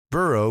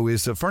Burrow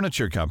is a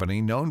furniture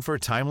company known for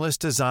timeless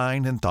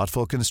design and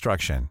thoughtful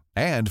construction,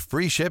 and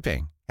free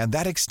shipping, and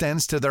that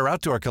extends to their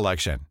outdoor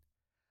collection.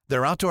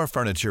 Their outdoor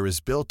furniture is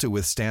built to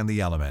withstand the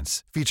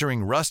elements,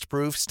 featuring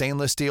rust-proof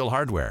stainless steel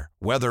hardware,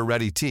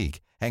 weather-ready teak,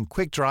 and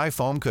quick-dry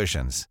foam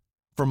cushions.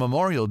 For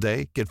Memorial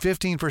Day, get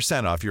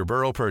 15% off your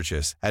Burrow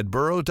purchase at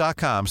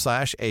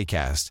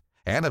burrow.com/ACAST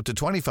and up to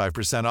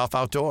 25% off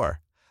outdoor.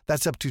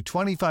 That's up to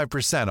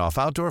 25% off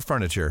outdoor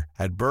furniture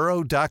at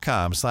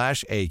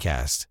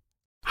burrow.com/ACAST.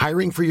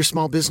 Hiring for your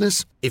small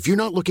business? If you're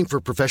not looking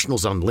for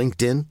professionals on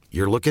LinkedIn,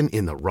 you're looking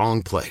in the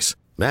wrong place.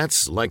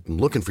 That's like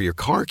looking for your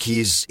car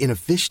keys in a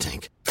fish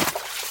tank.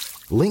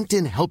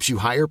 LinkedIn helps you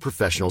hire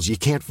professionals you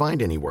can't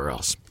find anywhere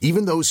else,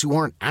 even those who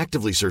aren't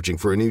actively searching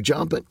for a new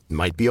job but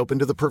might be open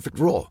to the perfect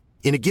role.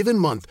 In a given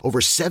month, over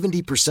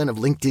 70% of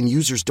LinkedIn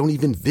users don't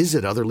even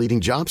visit other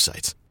leading job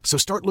sites. So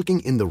start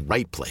looking in the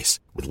right place.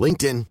 With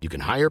LinkedIn, you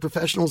can hire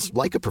professionals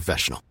like a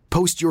professional.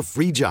 Post your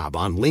free job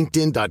on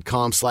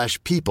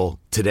linkedin.com/people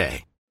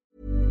today.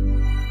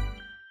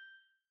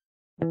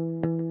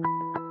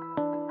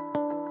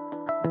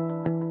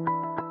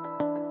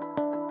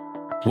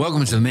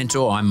 Welcome to The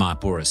Mentor. I'm Mark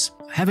Boris.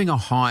 Having a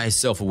high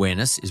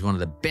self-awareness is one of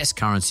the best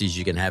currencies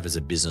you can have as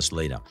a business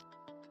leader.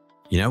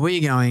 You know where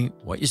you're going,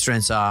 what your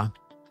strengths are,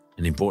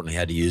 and importantly,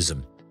 how to use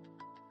them.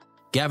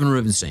 Gavin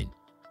Rubinstein,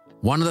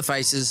 one of the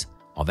faces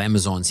of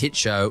Amazon's hit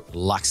show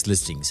Luxe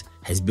Listings,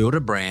 has built a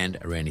brand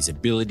around his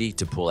ability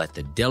to pull at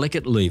the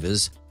delicate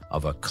levers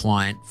of a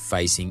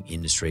client-facing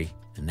industry,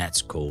 and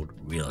that's called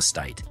real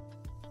estate.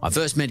 I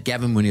first met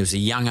Gavin when he was a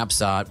young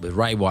upstart with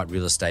Ray White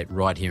Real Estate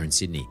right here in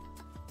Sydney.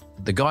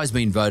 The guy's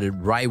been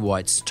voted Ray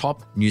White's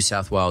top New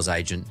South Wales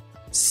agent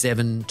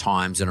 7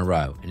 times in a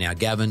row. And now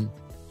Gavin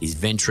is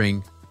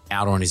venturing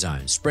out on his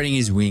own, spreading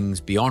his wings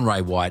beyond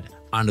Ray White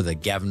under the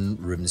Gavin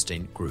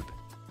Rubinstein Group.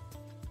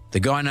 The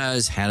guy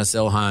knows how to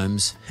sell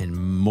homes, and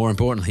more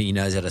importantly, he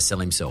knows how to sell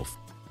himself.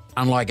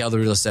 Unlike other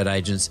real estate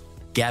agents,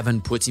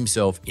 Gavin puts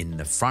himself in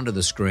the front of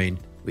the screen,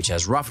 which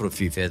has ruffled a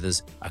few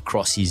feathers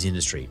across his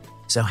industry.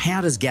 So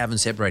how does Gavin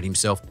separate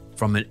himself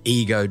from an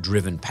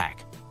ego-driven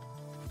pack?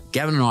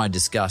 Gavin and I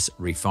discuss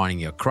refining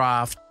your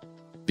craft,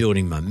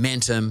 building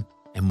momentum,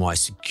 and why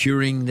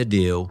securing the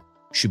deal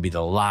should be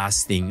the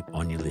last thing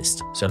on your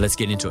list. So let's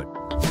get into it.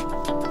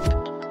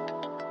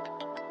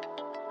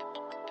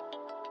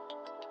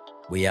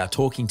 We are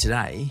talking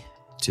today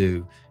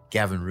to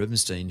Gavin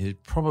Rubinstein, who's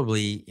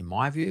probably, in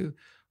my view,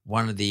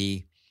 and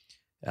there's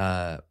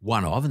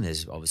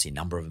obviously a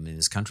number of them in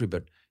this country,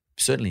 but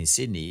certainly in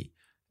Sydney,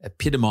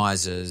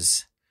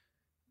 epitomises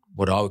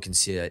what I would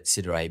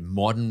consider a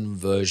modern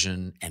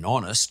version, an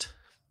honest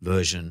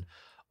version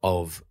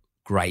of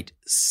great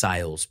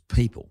sales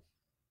people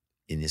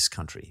in this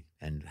country,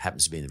 and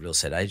happens to be in the real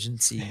estate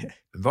agency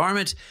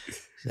environment.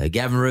 So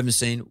Gavin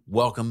Rubinstein,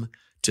 welcome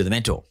to The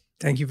Mentor.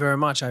 Thank you very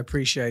much. I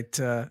appreciate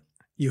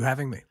you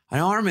having me.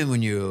 I remember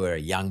when you were a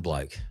young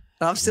bloke.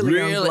 I'm still a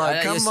young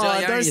bloke. Come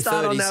on, don't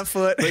start 30s, on that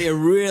foot. But you're a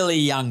really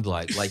young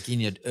bloke, like in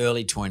your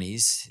early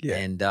 20s, yeah.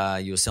 And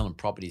you were selling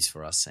properties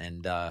for us,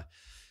 and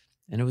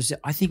it was,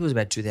 I think it was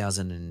about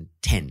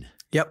 2010.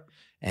 Yep.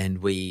 And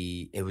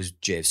it was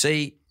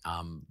GFC.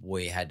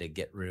 We had to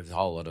get rid of a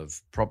whole lot of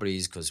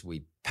properties because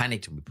we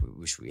panicked and we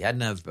wish we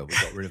hadn't have, but we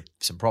got rid of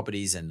some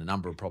properties and a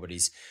number of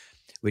properties,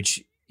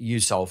 which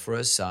you sold for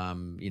us. I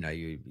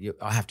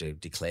have to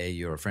declare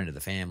you're a friend of the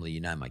family.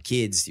 You know my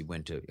kids. I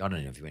don't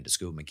know if you went to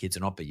school with my kids or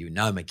not, but you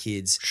know my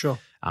kids. Sure.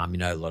 You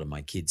know a lot of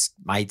my kids'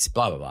 mates,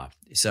 blah, blah, blah.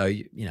 So,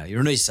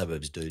 you're an East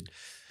Suburbs dude.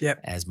 Yep.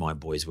 As my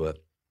boys were.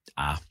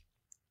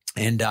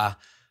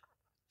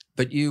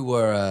 But you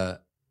were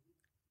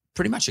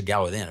pretty much a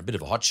goer then, a bit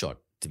of a hot shot,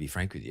 to be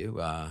frank with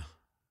you.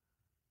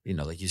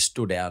 You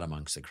stood out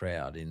amongst the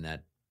crowd in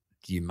that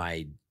you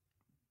made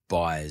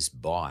buyers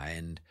buy.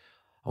 And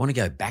I want to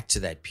go back to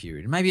that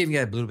period, maybe even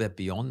go a little bit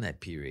beyond that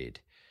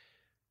period.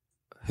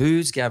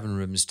 Who's Gavin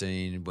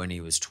Rubinstein when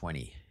he was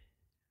 20?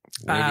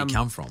 Where did he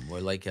come from?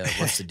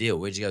 What's the deal?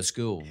 Where'd you go to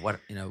school? What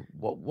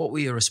were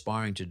you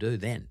aspiring to do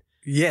then?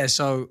 Yeah,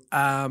 so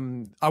I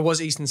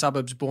was Eastern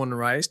Suburbs born and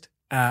raised.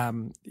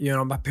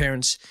 My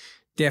parents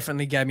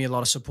definitely gave me a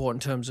lot of support in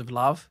terms of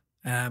love,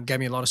 gave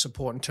me a lot of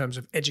support in terms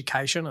of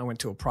education. I went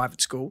to a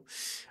private school,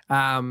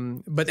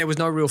 but there was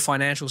no real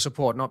financial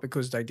support, not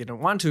because they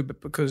didn't want to,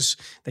 but because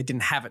they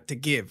didn't have it to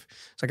give.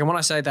 So when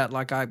I say that,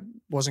 I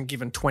wasn't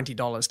given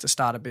 $20 to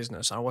start a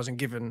business. I wasn't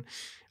given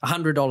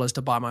 $100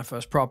 to buy my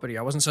first property.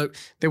 So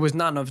there was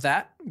none of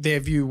that. Their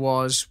view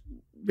was,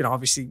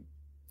 obviously,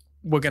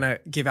 we're going to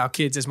give our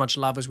kids as much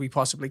love as we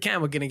possibly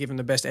can. We're going to give them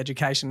the best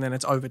education, then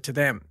it's over to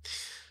them.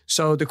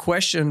 So the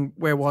question,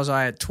 where was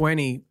I at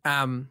 20?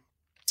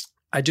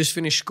 I just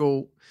finished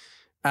school.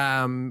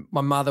 My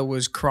mother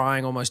was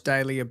crying almost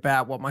daily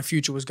about what my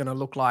future was going to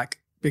look like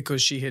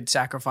because she had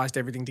sacrificed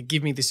everything to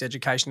give me this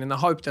education in the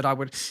hope that I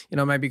would,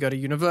 maybe go to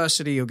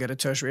university or get a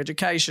tertiary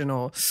education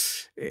or,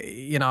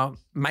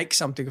 make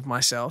something of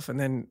myself. And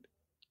then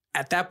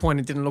at that point,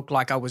 it didn't look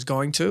like I was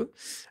going to.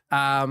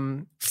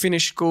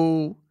 Finished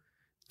school,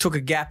 took a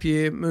gap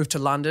year, moved to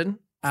London,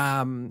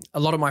 a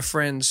lot of my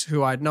friends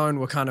who I'd known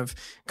were kind of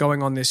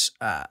going on this,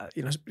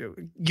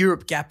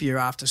 Europe gap year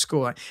after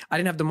school. I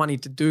didn't have the money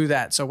to do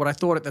that. So what I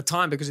thought at the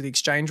time, because of the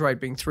exchange rate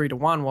being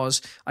 3-1,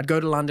 was I'd go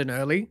to London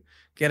early,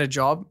 get a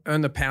job,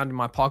 earn the pound in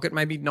my pocket,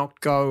 maybe not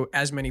go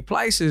as many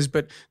places,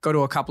 but go to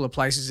a couple of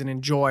places and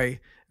enjoy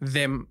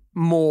them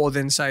more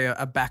than, say,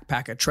 a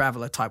backpacker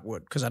traveler type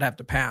would, because I'd have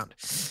the pound.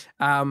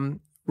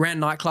 Ran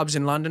nightclubs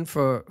in London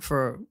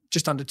for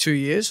just under 2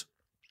 years.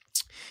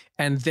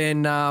 And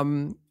then,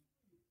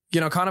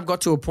 kind of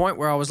got to a point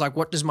where I was like,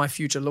 what does my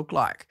future look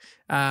like?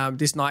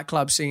 This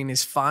nightclub scene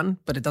is fun,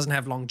 but it doesn't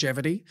have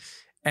longevity.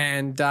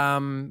 And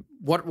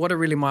what are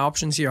really my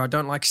options here? I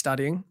don't like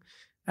studying.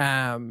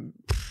 I'm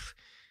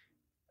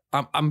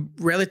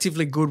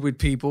relatively good with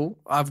people.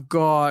 I've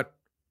got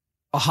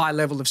a high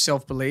level of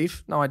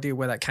self-belief. No idea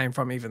where that came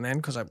from even then,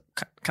 because I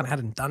kind of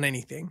hadn't done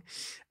anything.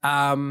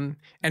 And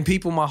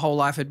people my whole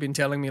life had been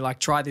telling me, like,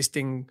 try this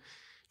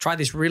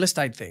real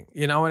estate thing,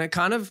 and it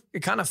kind of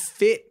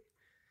fit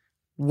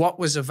what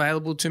was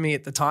available to me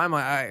at the time.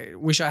 I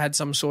wish I had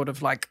some sort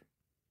of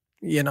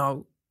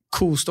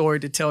cool story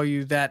to tell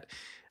you that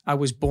I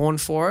was born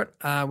for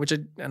it, which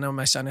I know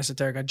may sound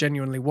esoteric, I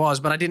genuinely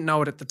was, but I didn't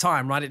know it at the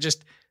time, right? It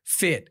just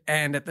fit.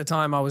 And at the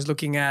time I was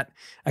looking at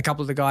a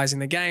couple of the guys in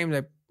the game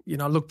that,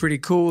 looked pretty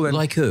cool. And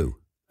like who?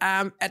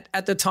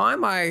 At the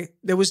time,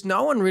 there was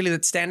no one really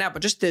that stand out,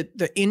 but just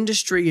the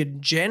industry in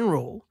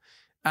general,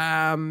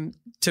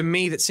 to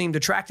me, that seemed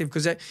attractive,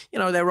 because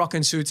they're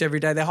rocking suits every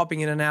day, they're hopping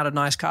in and out of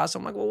nice cars. So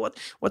I'm like, well,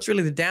 what's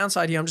really the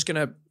downside here? I'm just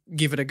going to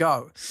give it a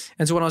go.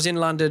 And so when I was in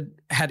London,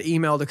 had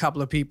emailed a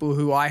couple of people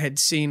who I had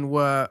seen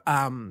were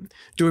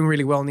doing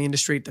really well in the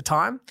industry at the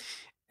time.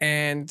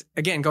 And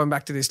again, going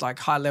back to this like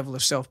high level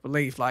of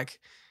self-belief, like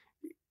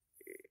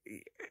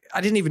I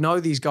didn't even know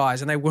these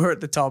guys and they were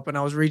at the top, and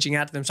I was reaching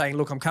out to them saying,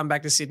 look, I'm coming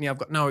back to Sydney. I've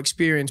got no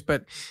experience,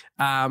 but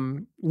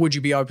would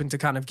you be open to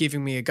kind of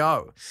giving me a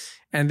go?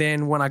 And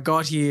then when I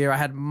got here, I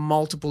had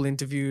multiple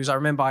interviews. I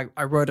remember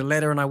I wrote a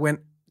letter and I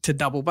went to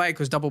Double Bay,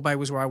 because Double Bay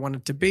was where I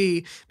wanted to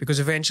be, because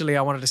eventually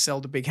I wanted to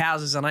sell the big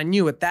houses. And I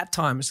knew at that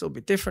time, it's a little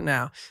bit different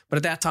now, but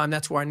at that time,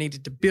 that's where I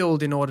needed to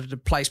build in order to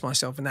place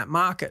myself in that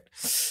market.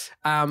 Is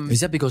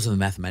that because of the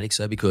mathematics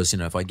though? Because,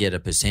 if I get a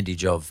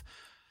percentage of,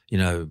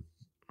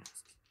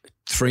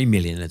 3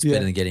 million, it's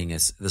better than getting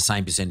the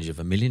same percentage of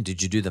 $1 million.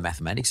 Did you do the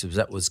mathematics? Was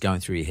that what's going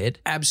through your head?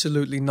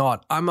 Absolutely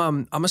not.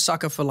 I'm a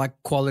sucker for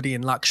like quality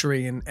and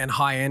luxury and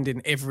high end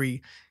in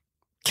every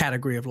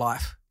category of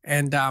life.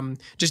 And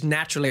just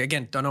naturally,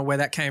 again, don't know where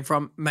that came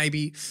from.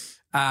 Maybe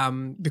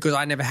because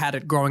I never had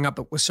it growing up,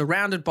 but was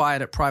surrounded by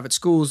it at private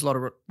schools, a lot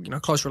of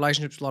close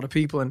relationships with a lot of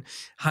people, and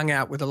hung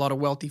out with a lot of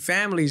wealthy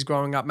families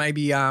growing up.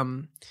 Maybe I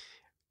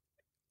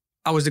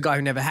was the guy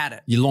who never had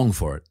it. You long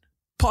for it?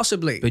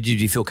 Possibly. But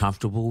did you feel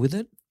comfortable with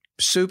it?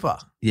 Super.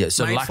 Yeah,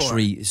 so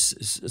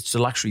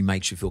luxury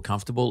makes you feel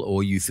comfortable,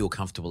 or you feel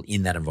comfortable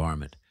in that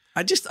environment?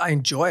 I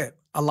enjoy it.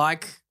 I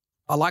like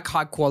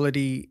high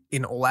quality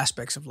in all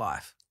aspects of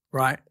life,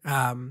 right?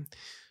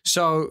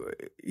 So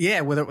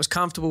yeah, whether it was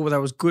comfortable, whether I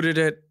was good at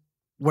it,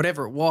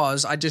 whatever it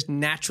was, I just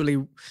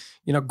naturally,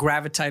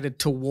 gravitated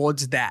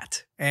towards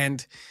that.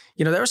 And,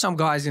 there are some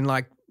guys in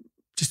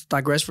just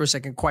digress for a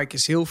second,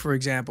 Quakers Hill, for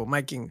example,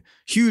 making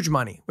huge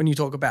money when you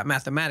talk about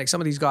mathematics.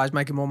 Some of these guys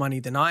making more money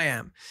than I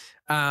am.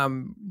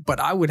 But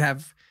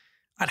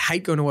I'd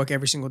hate going to work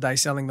every single day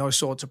selling those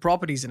sorts of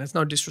properties. And it's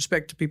no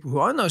disrespect to people who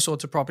own those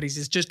sorts of properties.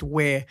 It's just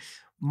where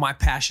my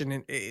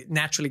passion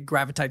naturally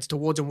gravitates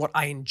towards and what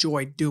I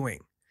enjoy doing.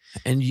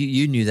 And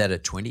you knew that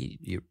at 20?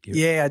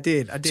 Yeah, I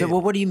did. So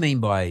what do you mean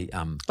by...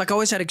 I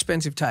always had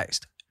expensive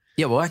taste.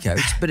 Yeah, well, okay.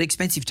 But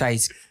expensive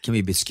taste can be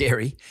a bit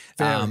scary.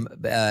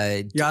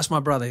 You ask my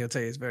brother, he'll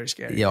tell you it's very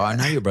scary. Yeah, I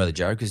know your brother,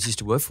 Joe, because he used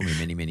to work for me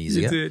many, many years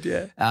ago. You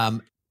did, yeah.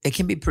 It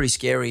can be pretty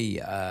scary,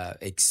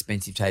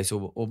 expensive taste,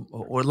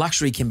 or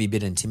luxury can be a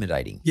bit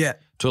intimidating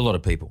to a lot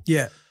of people.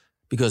 Yeah.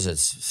 Because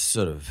it's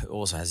sort of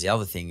also has the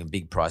other thing, a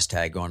big price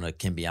tag on it,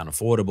 can be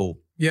unaffordable.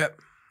 Yeah.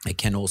 It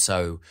can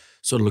also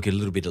sort of look a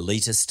little bit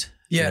elitist.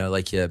 Yeah.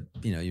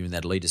 You're in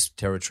that elitist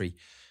territory.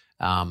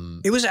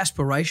 It was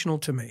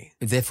aspirational to me.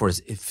 Therefore,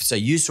 so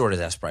you saw it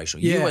as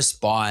aspirational. Yeah. You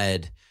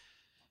aspired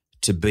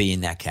to be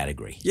in that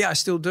category. Yeah, I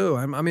still do.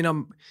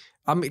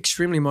 I'm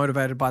extremely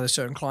motivated by the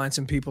certain clients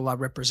and people I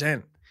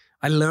represent.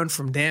 I learn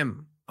from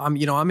them. I'm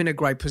in a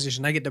great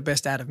position. They get the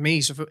best out of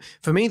me. So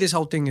for me, this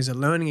whole thing is a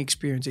learning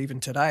experience even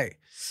today.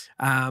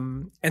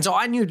 And so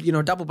I knew,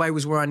 Double Bay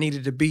was where I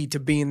needed to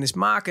be in this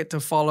market,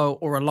 to follow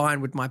or align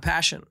with my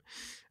passion.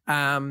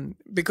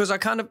 Because I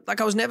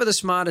I was never the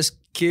smartest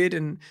kid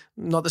and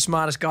not the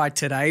smartest guy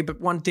today.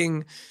 But one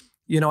thing,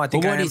 I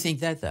think. Well, why do you think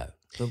that though?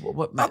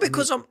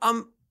 Because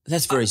I'm.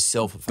 That's very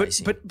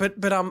self-effacing.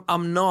 But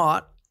I'm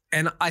not,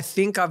 and I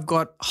think I've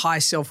got high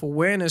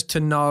self-awareness to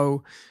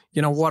know,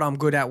 what I'm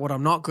good at, what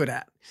I'm not good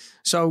at.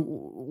 So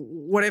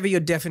whatever your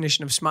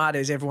definition of smart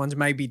is, everyone's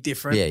may be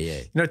different.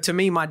 Yeah. To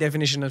me, my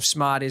definition of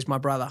smart is my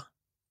brother.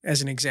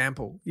 as an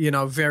example, you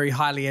know, very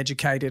highly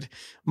educated,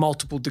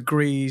 multiple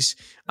degrees,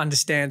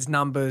 understands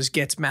numbers,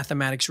 gets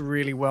mathematics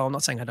really well. I'm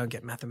not saying I don't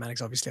get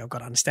mathematics. Obviously, I've got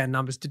to understand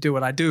numbers to do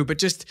what I do, but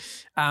just,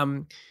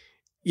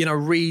 you know,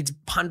 reads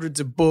hundreds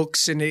of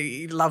books and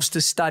he loves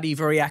to study,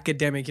 very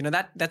academic. You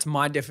know, that's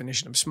my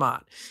definition of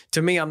smart.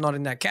 To me, I'm not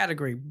in that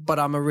category, but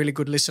I'm a really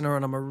good listener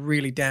and I'm a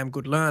really damn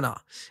good learner.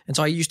 And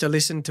so I used to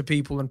listen to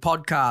people and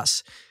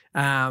podcasts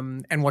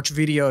and watch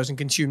videos and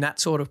consume that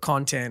sort of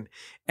content,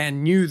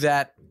 and knew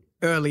that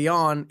early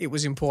on it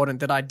was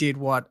important that I did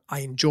what I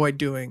enjoyed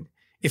doing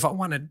if I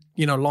wanted,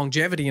 you know,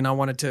 longevity and I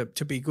wanted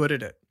to be good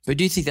at it. But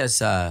do you think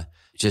that's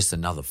just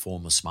another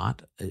form of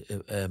smart?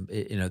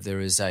 You know, there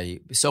is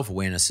a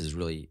self-awareness is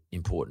really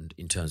important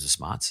in terms of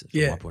smarts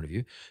from my point of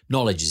view.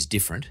 Knowledge is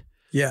different.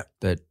 Yeah.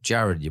 But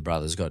Jared, your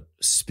brother's got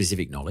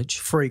specific knowledge.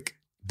 Freak.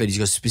 But he's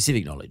got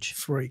specific knowledge.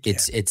 Freak.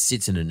 It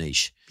sits in a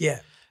niche.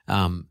 Yeah.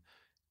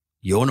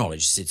 Your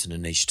knowledge sits in a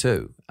niche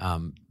too.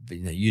 But,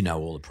 you know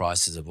all the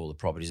prices of all the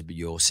properties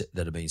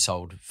that are being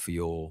sold for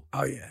your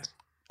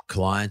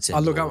clients.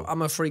 And look,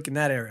 I'm a freak in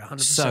that area,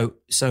 100%.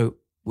 So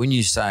when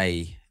you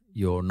say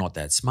you're not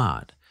that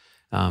smart,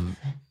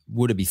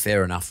 would it be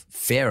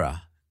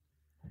fairer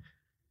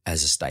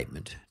as a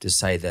statement to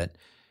say that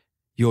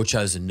your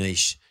chosen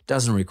niche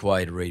doesn't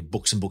require you to read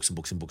books and books and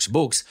books and books and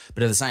books,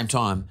 but at the same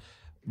time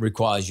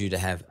requires you to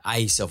have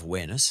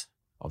self-awareness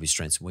of your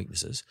strengths and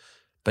weaknesses,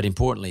 but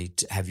importantly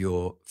to have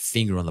your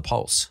finger on the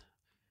pulse?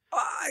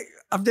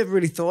 I've never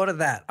really thought of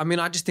that. I mean,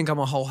 I just think I'm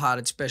a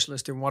wholehearted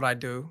specialist in what I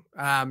do.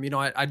 You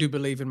know, I do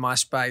believe in my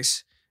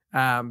space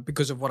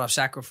because of what I've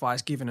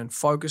sacrificed, given and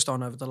focused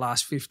on over the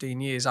last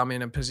 15 years. I'm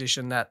in a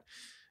position that,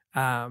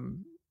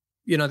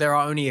 you know, there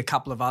are only a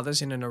couple of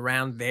others in and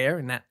around there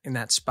in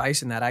that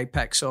space, in that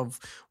apex of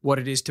what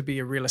it is to be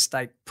a real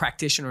estate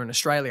practitioner in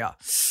Australia.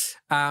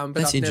 But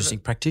that's interesting,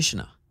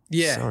 practitioner.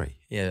 Yeah. Sorry.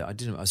 Yeah, I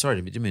didn't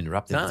mean to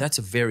interrupt there. No. That's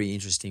a very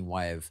interesting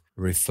way of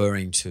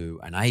referring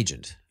to an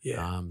agent.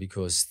 Yeah.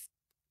 Because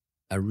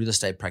a real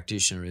estate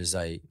practitioner is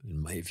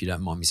if you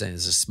don't mind me saying,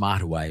 is a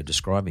smarter way of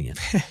describing it.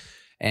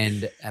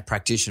 And a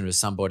practitioner is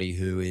somebody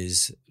who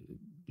is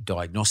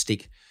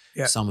diagnostic,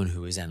 someone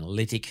who is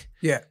analytic,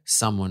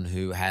 someone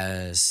who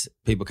has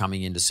people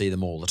coming in to see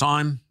them all the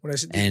time,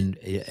 and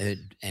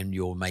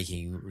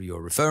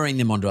you're referring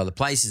them onto other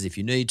places if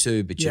you need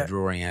to, but you're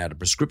drawing out a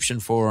prescription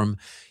for them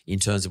in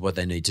terms of what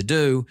they need to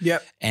do,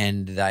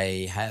 and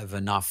they have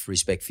enough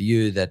respect for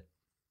you that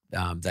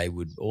they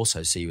would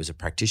also see you as a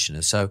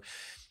practitioner. So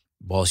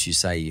whilst you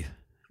say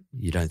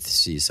you don't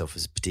see yourself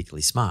as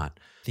particularly smart,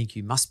 I think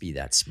you must be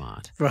that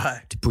smart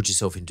to put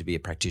yourself into be a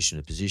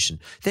practitioner position.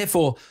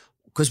 Therefore,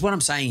 because what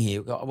I'm saying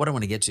here, what I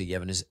want to get to,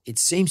 Gavin, is it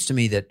seems to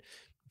me that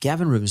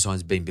Gavin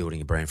Rubinstein's been building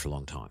a brand for a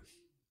long time.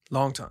 A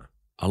long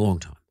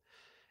time.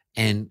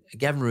 And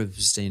Gavin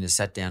Rubinstein has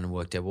sat down and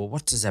worked out, well,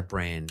 what does that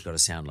brand got to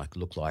sound like,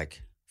 look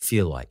like,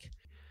 feel like?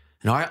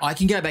 And I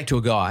can go back to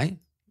a guy,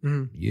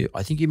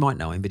 I think you might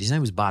know him, but his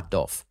name was Bart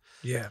Doff.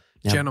 Yeah,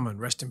 now, gentleman,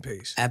 rest in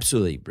peace.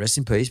 Absolutely, rest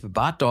in peace. But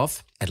Bart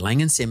Doff at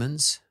Lang &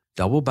 Simmons,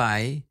 Double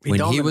Bay. He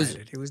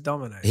was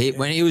dominated.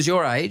 When he was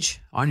your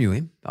age, I knew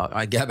him.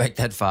 I go back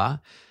that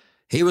far.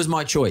 He was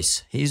my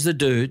choice. He's the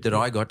dude that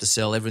I got to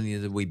sell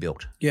everything that we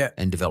built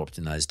and developed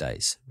in those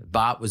days.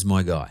 Bart was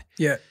my guy.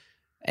 Yeah.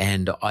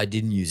 And I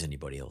didn't use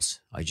anybody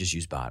else. I just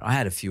used Bart. I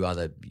had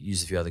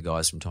used a few other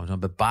guys from time to time,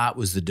 but Bart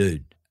was the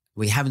dude.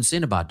 We haven't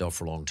seen a Bart Doff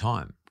for a long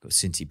time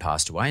since he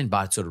passed away, and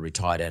Bart sort of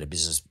retired out of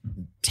business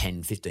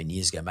 10, 15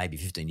 years ago, maybe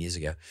 15 years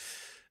ago.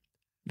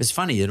 But it's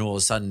funny that all of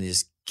a sudden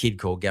this kid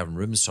called Gavin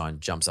Rubinstein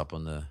jumps up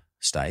on the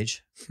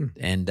stage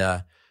and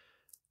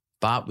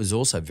Bart was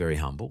also very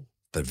humble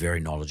but very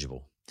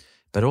knowledgeable.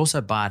 But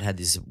also Bart had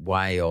this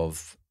way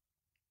of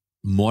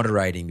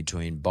moderating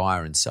between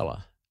buyer and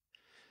seller,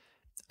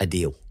 a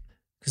deal.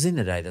 Because in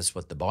the day, that's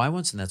what the buyer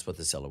wants and that's what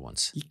the seller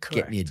wants. Correct.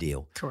 Get me a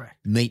deal. Correct.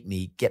 Meet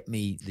me, get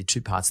me the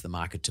two parts of the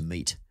market to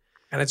meet.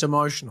 And it's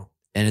emotional.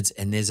 And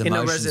there's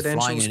emotions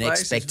flying and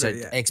space,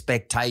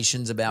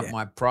 expectations about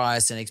my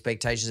price and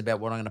expectations about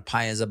what I'm going to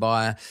pay as a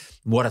buyer,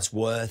 what it's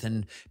worth,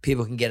 and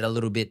people can get a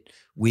little bit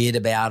weird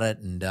about it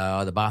and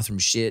the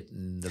bathroom's shit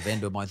and the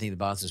vendor might think the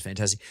bathroom's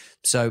fantastic.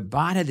 So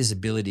Bart had this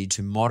ability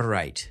to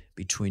moderate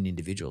between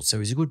individuals. So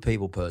he's a good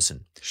people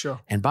person. Sure.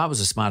 And Bart was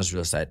the smartest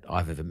real estate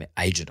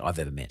agent I've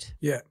ever met.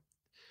 Yeah.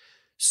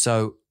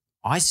 So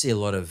I see a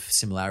lot of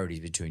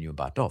similarities between you and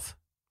Bart Doff.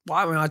 Well,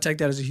 I mean, I take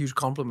that as a huge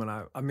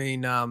compliment. I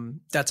mean,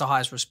 that's the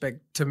highest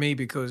respect to me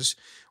because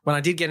when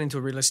I did get into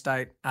real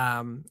estate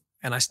and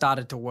I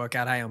started to work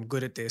out, hey, I'm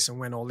good at this and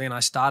went all in, I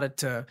started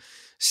to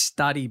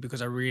study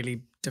because I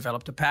really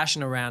developed a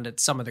passion around it,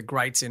 some of the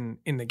greats in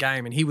the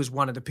game. And he was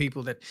one of the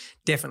people that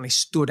definitely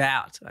stood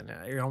out.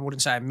 I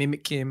wouldn't say I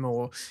mimic him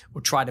or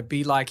try to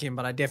be like him,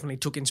 but I definitely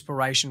took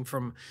inspiration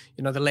from,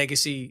 the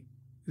legacy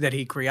that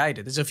he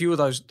created. There's a few of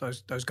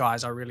those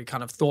guys I really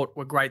kind of thought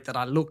were great that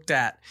I looked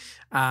at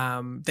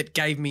that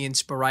gave me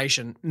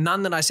inspiration.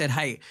 None that I said,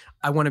 hey,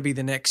 I want to be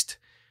the next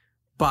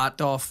Bart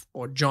Doff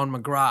or John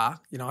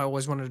McGrath. I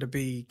always wanted to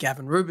be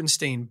Gavin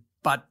Rubinstein,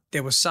 But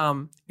there were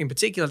some in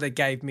particular that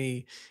gave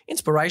me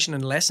inspiration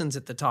and lessons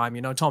at the time.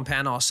 You know, Tom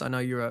Panos, I know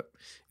you're a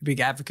big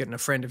advocate and a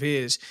friend of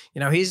his. You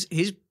know, his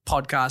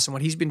podcast and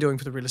what he's been doing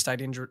for the real estate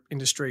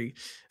industry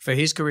for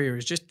his career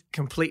is just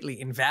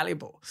completely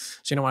invaluable.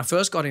 So, you know, when I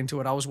first got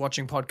into it, I was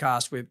watching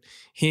podcasts with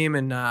him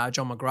and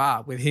John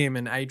McGrath, with him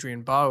and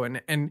Adrian Bowe.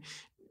 And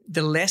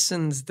the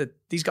lessons that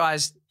these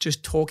guys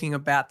just talking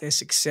about their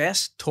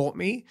success taught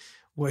me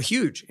were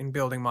huge in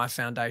building my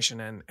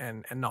foundation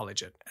and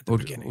knowledge at the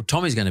beginning. Well,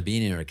 Tommy's going to be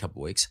in here in a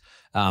couple of weeks.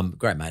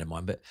 Great mate of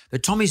mine.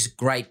 But Tommy's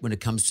great when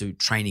it comes to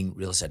training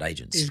real estate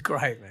agents. He's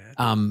great,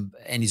 man.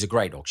 And he's a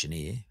great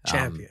auctioneer.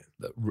 Champion.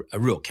 A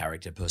real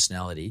character,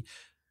 personality.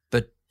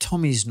 But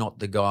Tommy's not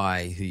the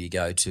guy who you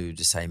go to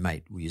say,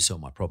 mate, will you sell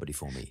my property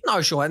for me?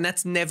 No, sure. And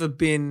that's never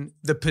been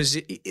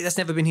that's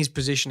never been his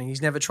positioning.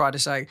 He's never tried to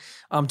say,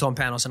 I'm Tom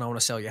Panos and I want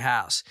to sell your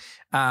house.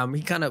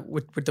 He kind of,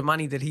 with the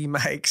money that he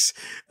makes,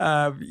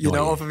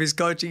 off of his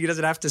coaching, he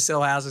doesn't have to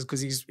sell houses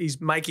because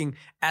he's making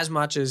as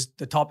much as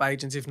the top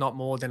agents, if not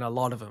more than a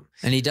lot of them.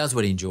 And he does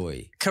what he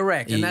enjoys.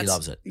 Correct. He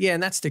loves it. Yeah,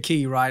 and that's the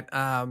key, right?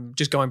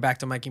 Just going back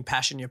to making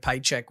passion your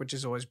paycheck, which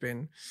has always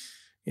been,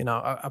 you know,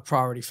 a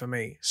priority for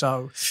me.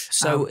 So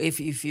if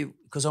you,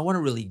 because I want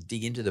to really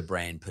dig into the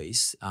brand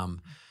piece.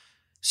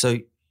 So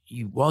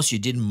whilst you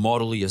didn't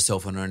model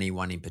yourself on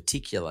anyone in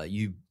particular,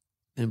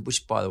 and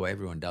which by the way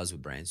everyone does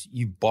with brands,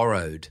 you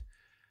borrowed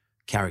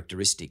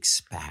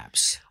characteristics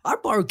perhaps. I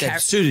borrowed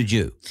that suited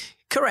you.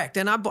 Correct,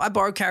 and I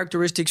borrowed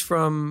characteristics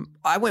from.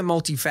 I went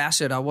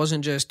multifaceted. I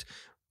wasn't just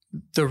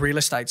the real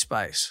estate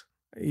space.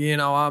 You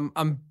know,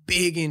 I'm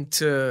big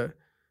into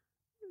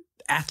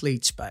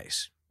athlete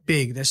space.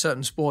 Big. There's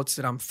certain sports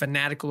that I'm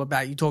fanatical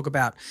about. You talk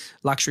about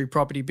luxury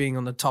property being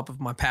on the top of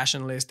my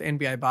passion list.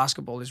 NBA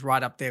basketball is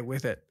right up there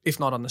with it, if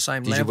not on the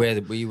same level.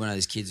 Were you one of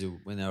those kids who,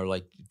 when they were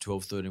like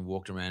 12, 13,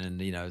 walked around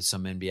and, you know,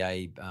 some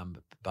NBA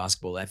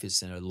basketball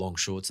outfits and long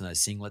shorts and those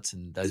singlets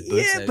and those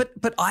boots? Yeah,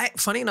 but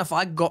funny enough,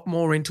 I got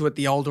more into it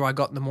the older I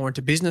got and the more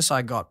into business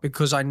I got,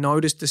 because I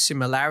noticed the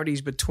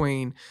similarities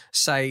between,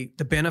 say,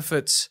 the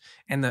benefits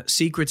and the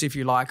secrets, if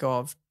you like,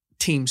 of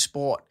team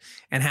sport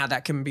and how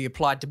that can be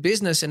applied to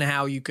business and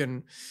how you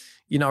can,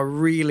 you know,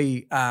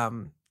 really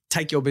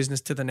take your business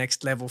to the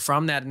next level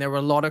from that. And there were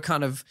a lot of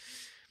kind of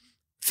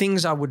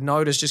things I would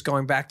notice, just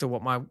going back to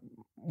what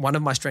one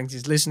of my strengths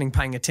is, listening,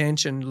 paying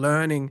attention,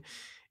 learning,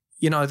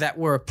 you know, that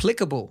were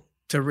applicable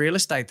to real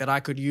estate that I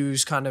could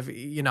use kind of,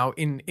 you know,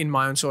 in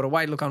my own sort of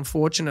way. Look,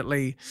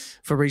 unfortunately,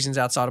 for reasons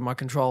outside of my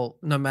control,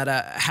 no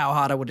matter how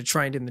hard I would have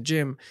trained in the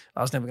gym,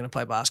 I was never going to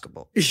play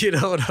basketball. You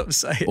know what I'm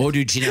saying? Or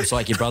do chin-ups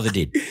like your brother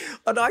did.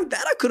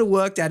 I could have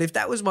worked out if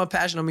that was my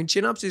passion. I mean,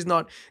 chin-ups is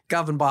not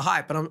governed by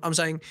height, but I'm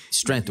saying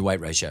strength to weight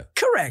ratio.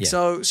 Correct.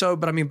 Yeah. So,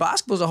 but I mean,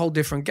 basketball's a whole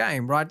different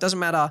game, right? It doesn't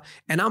matter.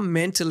 And I'm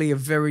mentally a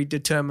very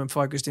determined,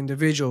 focused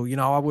individual. You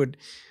know, I would.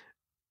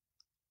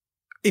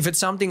 If it's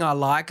something I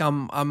like,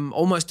 I'm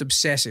almost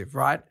obsessive,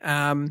 right?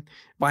 I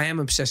am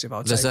obsessive, I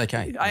would say. That's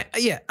okay.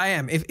 I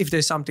am. If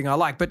there's something I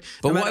like, but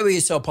why were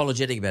you so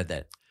apologetic about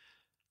that?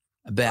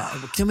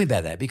 Tell me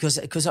about that, because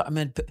I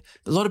mean,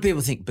 a lot of people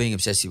think being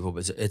obsessive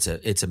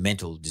it's a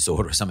mental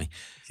disorder or something.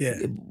 Yeah,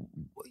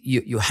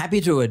 you're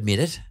happy to admit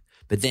it,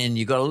 but then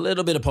you got a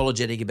little bit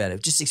apologetic about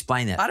it. Just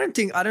explain that. I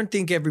don't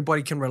think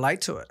everybody can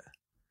relate to it.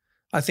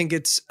 I think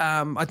it's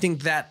I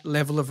think that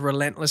level of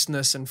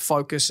relentlessness and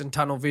focus and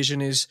tunnel vision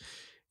is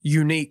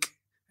unique.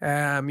 You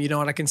know,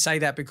 and I can say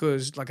that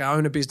because, like, I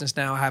own a business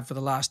now. I have for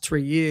the last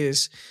 3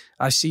 years.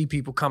 I see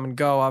people come and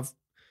go.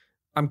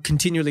 I'm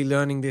continually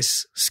learning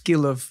this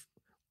skill of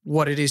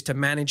what it is to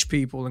manage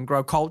people and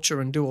grow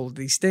culture and do all of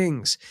these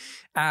things.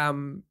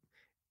 And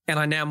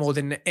I now more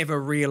than ever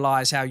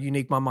realize how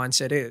unique my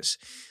mindset is.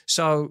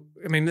 So,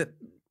 I mean,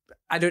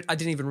 I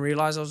didn't even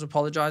realize I was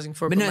apologizing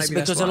for it. But no, maybe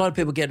because a lot of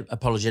people get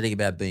apologetic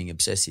about being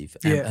obsessive.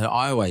 Yeah. And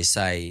I always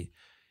say,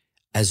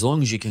 as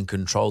long as you can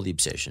control the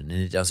obsession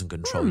and it doesn't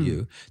control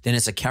you, then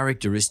it's a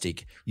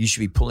characteristic you should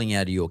be pulling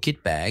out of your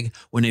kit bag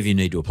whenever you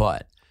need to apply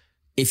it.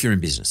 If you're in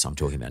business, I'm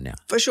talking about now.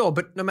 For sure.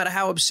 But no matter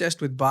how obsessed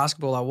with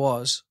basketball I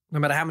was, no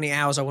matter how many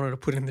hours I wanted to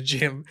put in the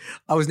gym,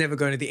 I was never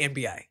going to the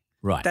NBA.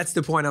 Right. That's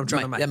the point I'm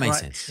trying to make. That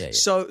makes right? sense.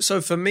 Yeah.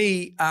 So for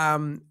me,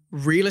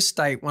 real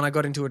estate, when I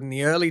got into it in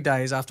the early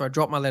days after I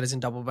dropped my letters in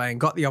Double Bay and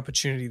got the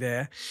opportunity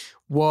there,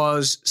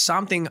 was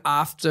something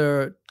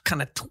after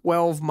kind of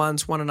 12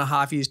 months,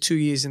 1.5 years, 2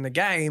 years in the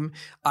game,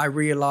 I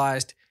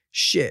realized,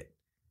 shit,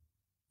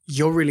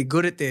 you're really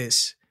good at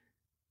this.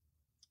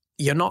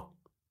 You're not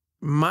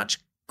much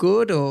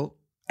good or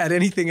at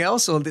anything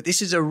else, or that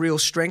this is a real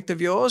strength of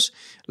yours.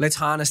 Let's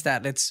harness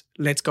that.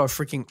 Let's go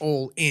freaking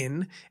all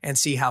in and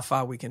see how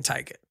far we can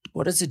take it.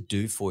 What does it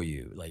do for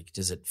you? Like,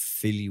 does it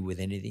fill you with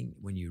anything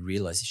when you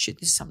realize, shit,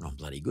 this is something I'm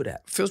bloody good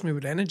at? It fills me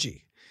with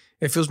energy.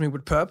 It fills me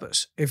with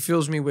purpose. It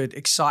fills me with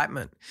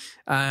excitement.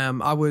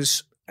 I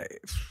was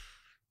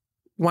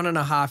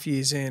 1.5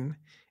 years in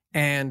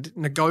and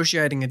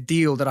negotiating a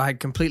deal that I had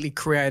completely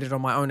created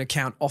on my own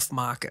account off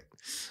market.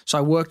 So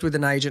I worked with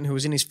an agent who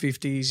was in his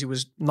 50s. He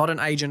was not an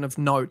agent of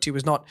note. He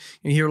was not,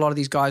 you hear a lot of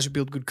these guys who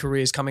build good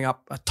careers coming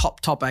up, a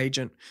top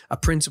agent, a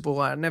principal.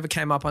 I never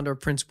came up under a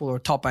principal or a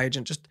top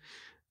agent, just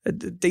a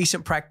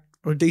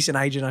decent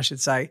agent, I should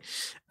say.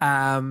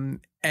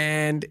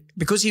 And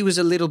because he was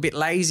a little bit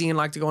lazy and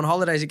liked to go on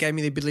holidays, it gave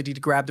me the ability to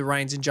grab the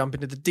reins and jump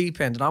into the deep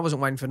end. And I wasn't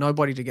waiting for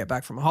nobody to get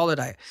back from a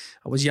holiday.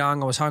 I was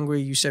young. I was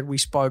hungry. You said we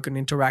spoke and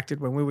interacted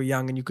when we were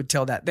young, and you could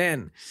tell that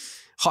then.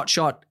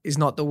 Hotshot is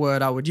not the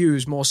word I would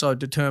use, more so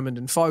determined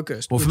and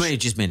focused. Well, for me,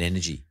 it just meant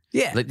energy.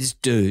 Yeah. Like this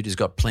dude has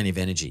got plenty of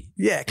energy.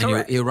 Yeah,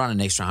 correct. And he'll run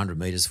an extra 100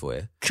 meters for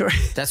you.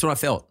 Correct. That's what I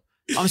felt.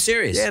 I'm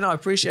serious. Yeah, no, I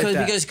appreciate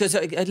that. Because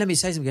let me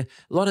say something.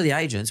 A lot of the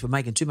agents were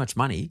making too much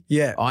money.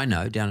 Yeah. I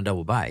know, down in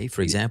Double Bay,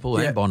 for example,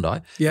 and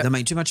Bondi. Yeah. They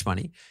made too much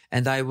money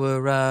and they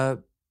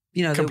were,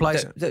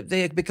 complacent.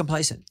 They're a bit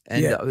complacent.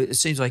 And it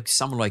seems like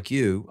someone like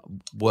you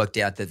worked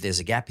out that there's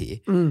a gap here.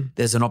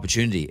 There's an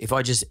opportunity. If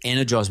I just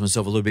energize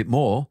myself a little bit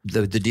more,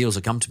 the deals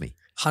will come to me.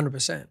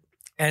 100%.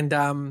 And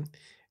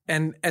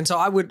so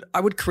I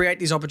would create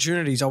these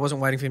opportunities. I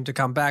wasn't waiting for him to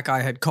come back.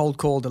 I had cold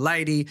called a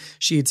lady.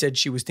 She had said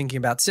she was thinking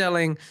about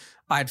selling.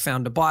 I had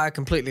found a buyer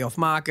completely off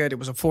market. It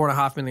was a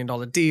 $4.5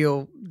 million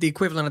deal. The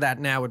equivalent of that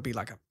now would be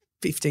like a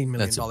 $15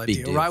 million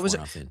deal, right? It was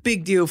a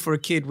big deal for a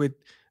kid with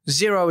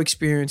zero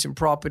experience in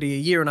property, a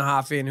year and a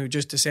half in, who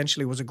just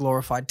essentially was a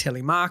glorified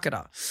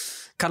telemarketer.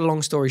 Cut a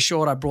long story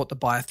short, I brought the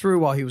buyer through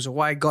while he was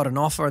away, got an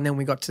offer, and then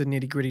we got to the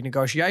nitty-gritty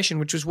negotiation,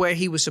 which was where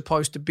he was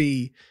supposed to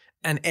be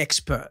an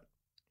expert,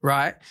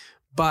 right?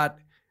 But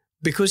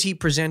because he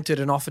presented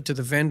an offer to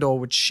the vendor,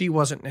 which she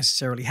wasn't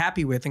necessarily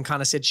happy with and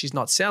kind of said she's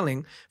not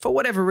selling, for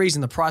whatever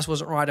reason, the price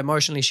wasn't right,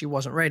 emotionally she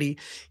wasn't ready,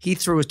 he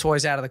threw his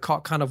toys out of the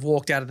cot, kind of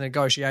walked out of the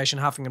negotiation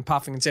huffing and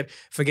puffing and said,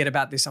 forget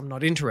about this, I'm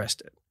not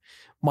interested.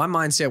 My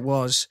mindset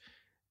was,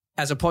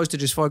 as opposed to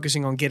just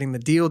focusing on getting the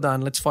deal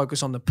done, let's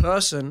focus on the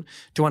person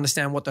to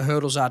understand what the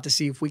hurdles are to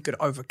see if we could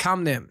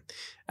overcome them.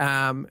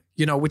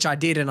 Which I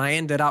did, and I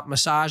ended up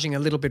massaging a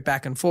little bit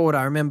back and forward.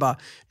 I remember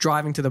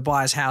driving to the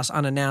buyer's house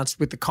unannounced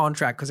with the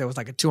contract because there was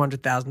like a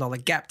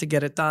 $200,000 gap to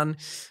get it done,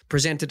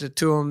 presented it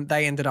to them.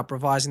 They ended up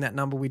revising that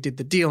number. We did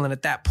the deal. And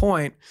at that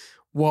point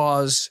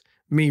was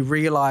me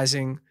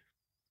realizing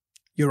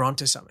you're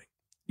onto something.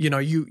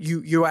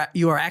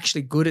 You are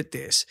actually good at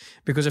this,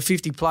 because a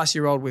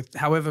 50-plus-year-old with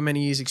however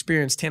many years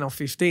experience, 10 or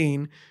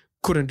 15,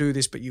 couldn't do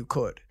this, but you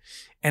could.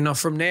 And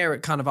from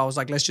there, I was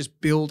like, let's just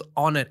build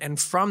on it. And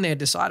from there,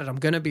 decided I'm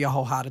going to be a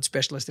wholehearted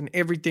specialist in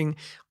everything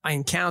I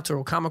encounter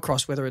or come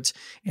across, whether it's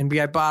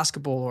NBA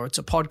basketball or it's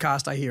a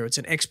podcast I hear, it's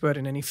an expert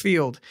in any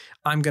field.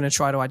 I'm going to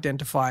try to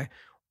identify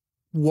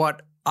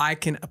what I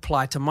can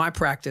apply to my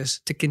practice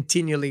to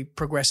continually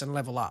progress and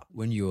level up.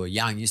 When you were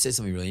young, you said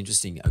something really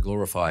interesting, a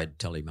glorified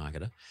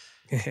telemarketer.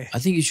 I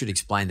think you should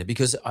explain that,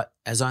 because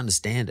as I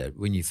understand it,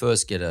 when you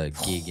first get a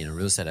gig in a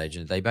real estate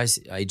agent,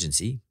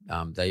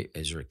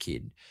 as you're a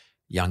kid,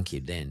 young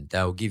kid then,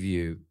 they'll give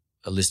you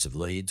a list of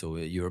leads, or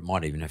you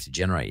might even have to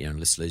generate your own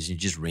list of leads. You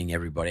just ring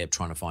everybody up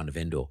trying to find a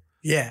vendor.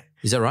 Yeah.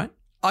 Is that right?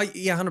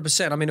 Yeah,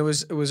 100%. I mean, it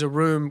was a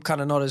room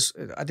kind of not as,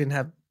 I didn't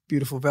have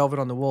beautiful velvet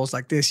on the walls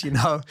like this, and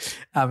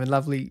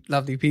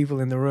lovely people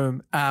in the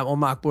room, or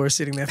Mark Boris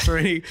sitting there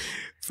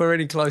for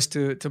any close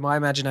to my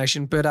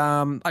imagination. But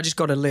I just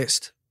got a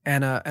list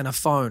and a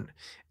phone.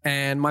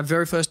 And my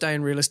very first day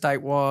in real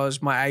estate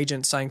was my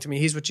agent saying to me,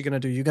 here's what you're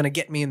going to do. You're going to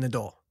get me in the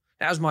door.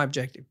 That was my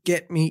objective.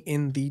 Get me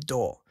in the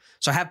door.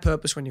 So have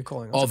purpose when you're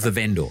calling. Of the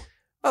vendor.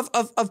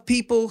 Of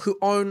people who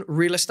own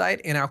real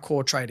estate in our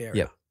core trade area.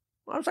 Yep.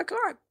 I was like, all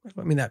right.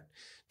 I mean, that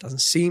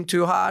doesn't seem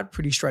too hard,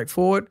 pretty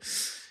straightforward.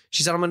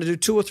 She said, I'm going to do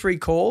 2 or 3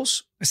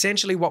 calls.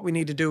 Essentially what we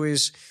need to do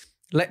is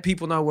let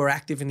people know we're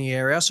active in the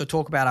area. So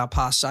talk about our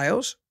past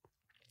sales.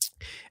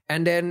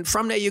 And then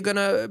from there, you're going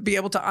to be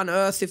able to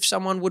unearth if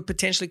someone would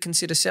potentially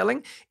consider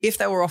selling, if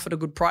they were offered a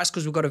good price,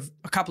 because we've got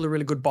a couple of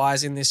really good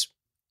buyers in this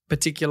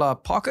particular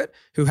pocket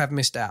who have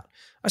missed out.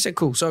 I said,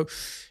 cool. So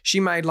she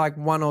made like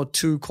 1 or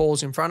 2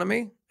 calls in front of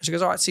me. She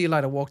goes, all right, see you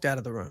later. Walked out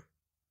of the room.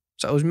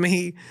 So it was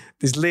me,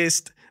 this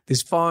list,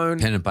 this phone.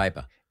 Pen and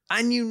paper.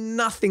 I knew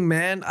nothing,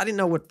 man. I didn't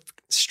know what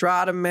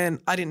strata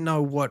meant. I didn't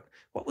know what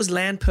was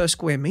land per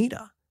square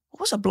meter. What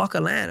was a block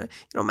of land?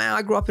 Man,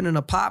 I grew up in an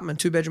apartment,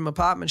 2-bedroom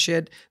apartment,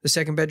 shared the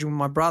second bedroom with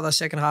my brother.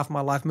 Second half of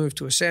my life moved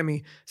to a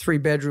semi,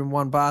 3-bedroom,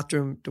 1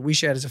 bathroom that we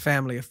shared as a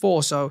family of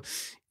 4. So,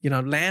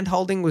 land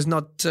holding was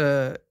not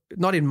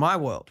in my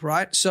world,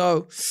 right?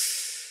 So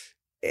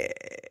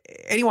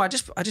anyway,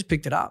 I just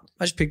picked it up.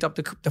 I just picked up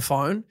the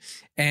phone,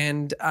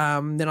 and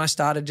then I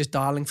started just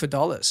dialing for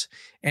dollars.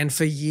 And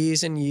for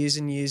years and years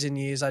and years and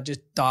years, I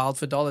just dialed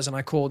for dollars, and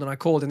I called,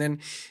 and then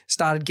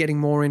started getting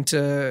more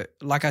into,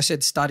 like I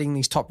said, studying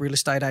these top real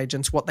estate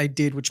agents, what they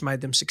did, which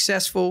made them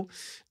successful.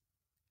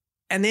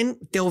 And then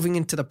delving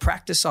into the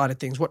practice side of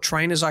things, what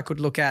trainers I could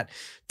look at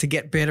to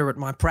get better at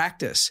my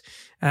practice.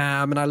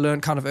 And I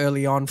learned kind of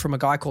early on from a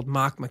guy called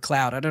Mark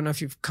McLeod. I don't know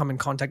if you've come in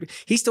contact with him.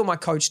 He's still my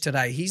coach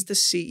today. He's the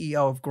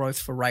CEO of growth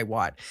for Ray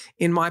White.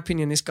 In my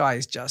opinion, this guy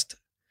is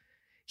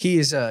he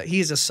is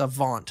a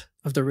savant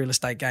of the real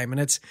estate game. And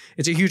it's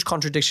a huge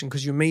contradiction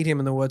because you meet him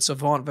and the word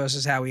savant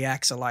versus how he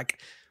acts are like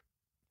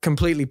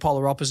completely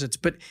polar opposites.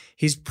 But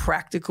his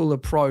practical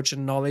approach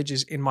and knowledge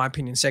is, in my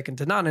opinion, second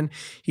to none. And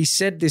he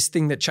said this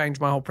thing that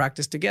changed my whole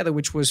practice together,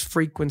 which was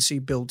frequency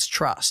builds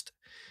trust.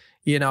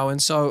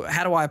 And so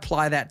how do I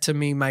apply that to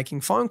me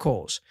making phone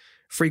calls?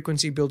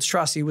 Frequency builds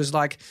trust. He was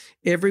like,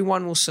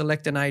 everyone will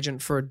select an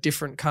agent for a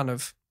different kind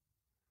of,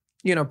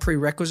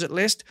 prerequisite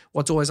list.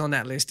 What's always on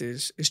that list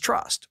is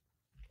trust.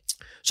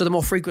 So the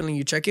more frequently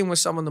you check in with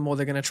someone, the more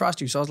they're going to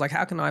trust you. So I was like,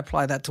 how can I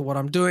apply that to what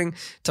I'm doing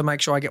to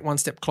make sure I get one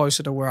step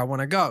closer to where I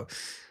want to go?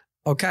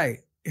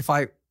 Okay, if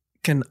I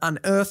can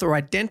unearth or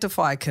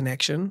identify a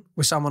connection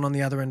with someone on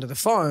the other end of the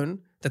phone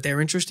that they're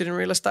interested in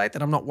real estate,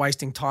 that I'm not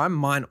wasting time,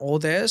 mine or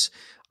theirs,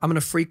 I'm going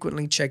to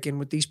frequently check in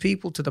with these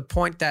people to the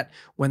point that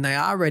when they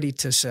are ready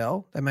to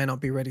sell, they may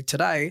not be ready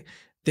today,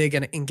 they're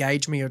going to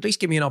engage me or at least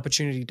give me an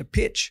opportunity to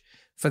pitch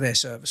for their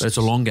services. But it's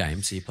a long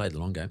game, so you played the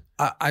long game.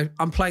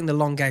 I'm playing the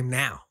long game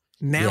now.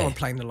 I'm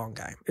playing the long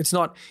game. It's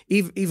not,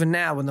 even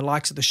now when the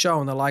likes of the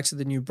show and the likes of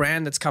the new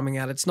brand that's coming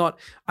out,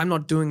 I'm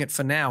not doing it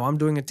for now. I'm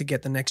doing it to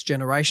get the next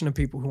generation of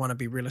people who want to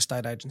be real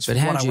estate agents for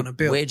what I want to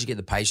build. Where did you get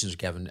the patience,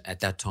 Gavin, at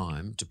that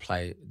time to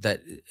play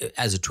that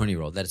as a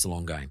 20-year-old? That it's a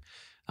long game.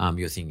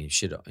 You're thinking,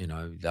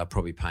 they're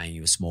probably paying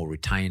you a small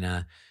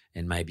retainer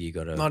and maybe you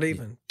got a... Not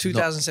even.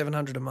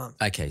 $2,700 a month.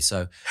 Okay,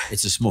 so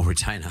it's a small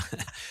retainer.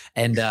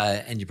 and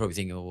you're probably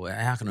thinking, well,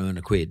 how can I earn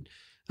a quid?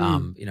 How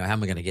am I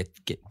going to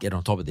get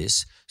on top of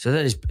this? So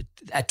that is,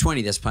 at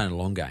 20, that's playing a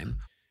long game.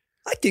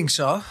 I think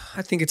so.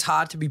 I think it's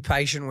hard to be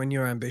patient when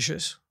you're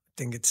ambitious. I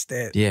think it's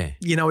there. Yeah.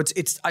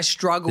 I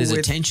struggle with... There's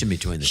a tension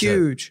between the two.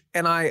 Huge.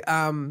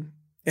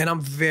 And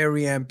I'm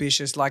very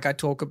ambitious. Like I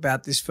talk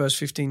about, this first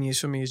 15 years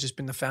for me has just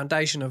been the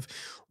foundation of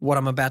what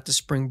I'm about to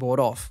springboard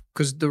off.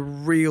 Because the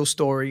real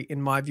story,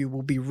 in my view,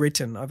 will be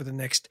written over the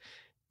next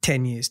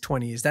 10 years,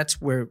 20 years. That's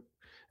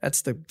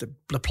the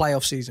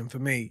playoff season for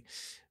me,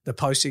 the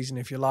postseason,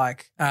 if you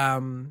like. I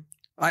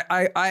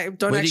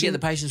don't Where do you get the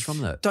patience from,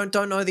 though?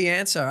 Don't know the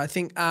answer. I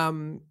think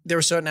there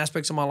are certain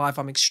aspects of my life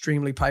I'm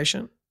extremely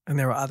patient. And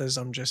there are others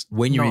I'm just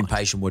When you're not.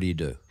 impatient, what do you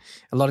do?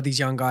 A lot of these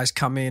young guys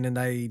come in and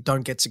they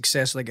don't get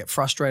success. Or they get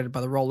frustrated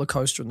by the roller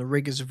coaster and the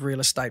rigors of real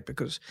estate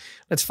because,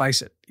 let's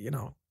face it,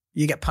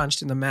 you get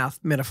punched in the mouth,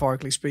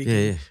 metaphorically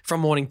speaking,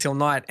 from morning till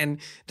night. And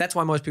that's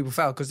why most people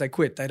fail, because they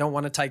quit. They don't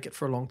want to take it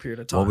for a long period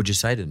of time. What would you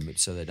say to them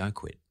so they don't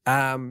quit?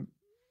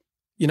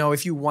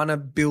 If you want to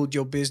build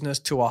your business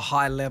to a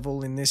high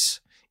level in this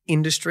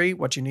industry,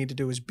 what you need to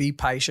do is be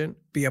patient,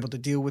 be able to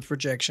deal with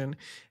rejection,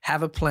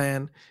 have a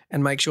plan,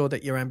 and make sure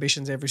that your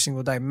ambitions every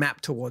single day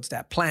map towards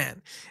that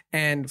plan.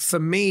 And for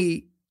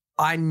me,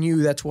 I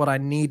knew that's what I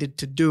needed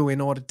to do in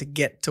order to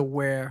get to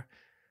where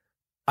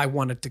I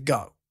wanted to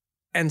go.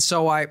 And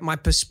so my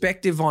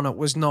perspective on it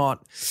was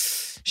not,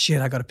 shit,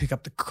 I got to pick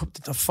up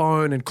the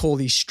phone and call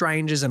these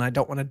strangers and I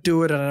don't want to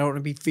do it and I don't want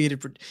to be feared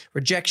of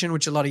rejection,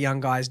 which a lot of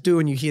young guys do.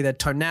 And you hear their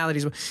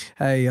tonalities.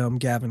 Hey, I'm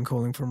Gavin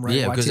calling from Ray.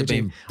 Yeah, because they've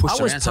been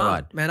pushed around so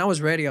hard. Man, I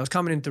was ready. I was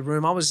coming into the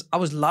room. I was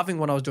loving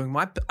what I was doing.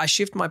 I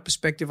shift my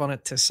perspective on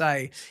it to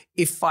say,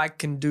 if I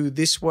can do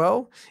this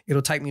well,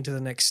 it'll take me to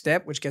the next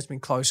step, which gets me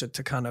closer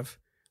to kind of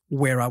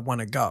where I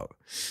want to go.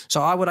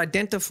 So I would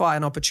identify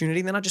an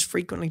opportunity, and then I just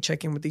frequently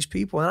check in with these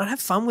people and I'd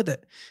have fun with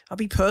it. I'd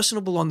be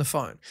personable on the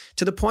phone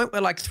to the point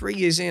where like 3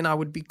 years in, I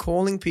would be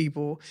calling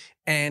people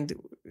and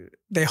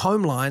their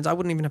home lines. I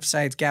wouldn't even have to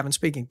say it's Gavin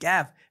speaking.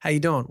 Gav, how you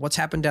doing? What's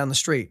happened down the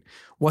street?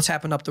 What's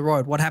happened up the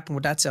road? What happened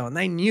with that sale? And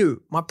they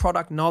knew my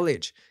product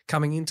knowledge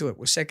coming into it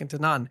was second to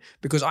none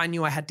because I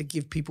knew I had to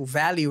give people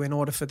value in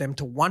order for them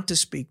to want to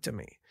speak to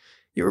me.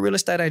 You're a real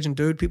estate agent,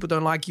 dude. People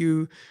don't like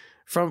you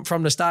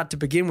from the start to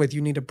begin with.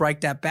 You need to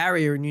break that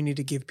barrier and you need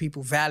to give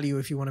people value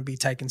if you want to be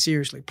taken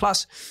seriously.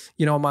 Plus,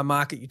 in my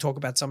market, you talk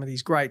about some of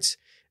these greats.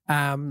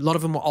 A lot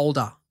of them were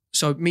older.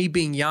 So me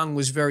being young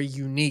was very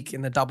unique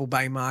in the Double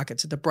Bay market.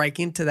 So to break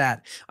into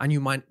that, I knew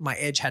my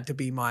edge had to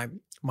be my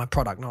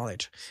product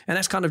knowledge. And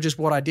that's kind of just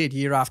what I did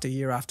year after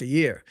year after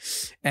year.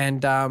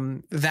 And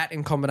that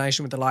in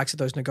combination with the likes of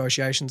those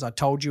negotiations I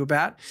told you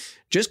about,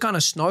 just kind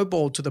of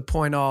snowballed to the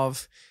point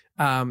of,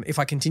 if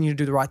I continue to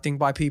do the right thing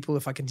by people,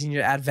 if I continue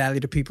to add value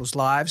to people's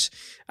lives,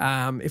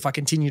 if I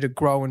continue to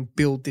grow and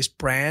build this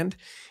brand,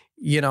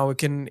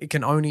 it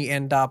can only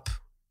end up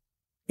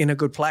in a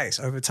good place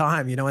over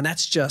time, and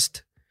that's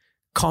just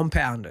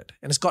compounded.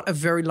 And it's got a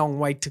very long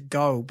way to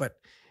go, but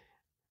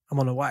I'm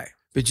on the way.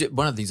 But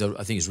one of the things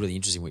I think is really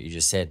interesting what you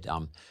just said,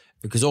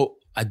 because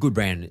a good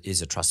brand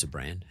is a trusted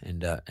brand,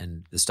 and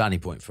the starting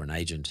point for an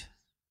agent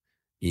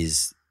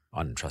is,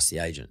 I don't trust the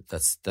agent.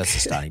 That's the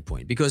starting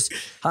point because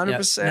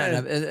 100%.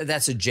 No,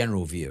 that's a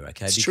general view,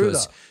 okay? It's because true, though.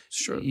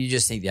 It's true. You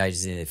just think the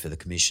agent's in there for the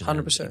commission.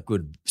 100%.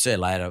 Good. See you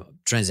later.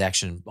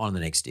 Transaction on the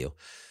next deal.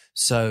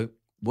 So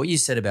what you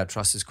said about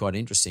trust is quite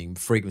interesting.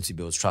 Frequency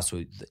builds trust.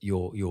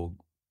 Your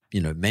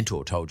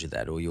mentor told you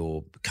that, or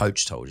your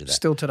coach told you that.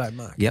 Still today,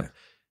 Mark. Yep. Yeah.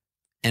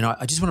 And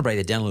I just want to break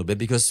that down a little bit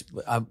because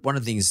one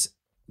of the things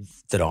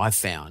that I've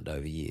found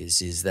over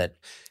years is that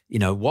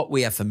what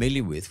we are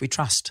familiar with, we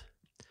trust.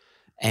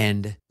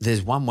 And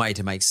there's one way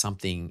to make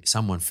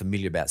someone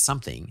familiar about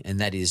something, and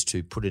that is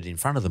to put it in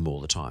front of them all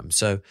the time.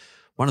 So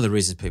one of the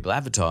reasons people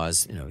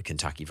advertise,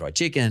 Kentucky Fried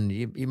Chicken,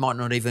 you might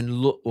not even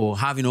look, or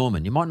Harvey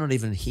Norman, you might not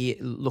even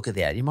look at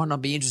that. You might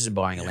not be interested in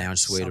buying a lounge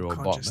suite or a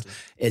bottom.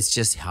 It's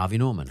just Harvey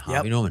Norman.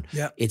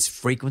 Yep. It's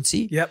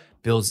frequency. Yep.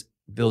 Builds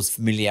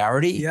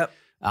familiarity. Yep.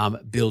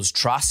 Builds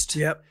trust.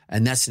 Yep.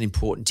 And that's an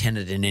important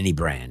tenet in any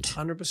brand.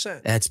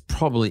 100%. That's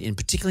probably,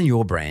 particularly in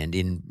your brand,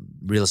 in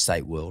real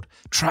estate world,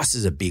 trust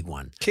is a big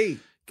one. Key.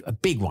 A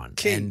big one.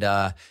 Key.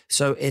 And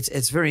so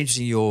it's very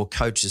interesting your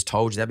coach has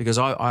told you that, because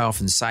I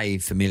often say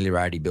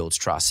familiarity builds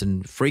trust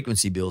and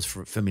frequency builds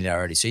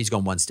familiarity. So he's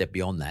gone one step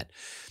beyond that.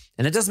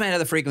 And it doesn't matter how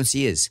the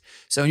frequency is.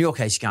 So in your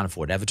case, you can't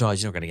afford to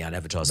advertise. You're not going to go and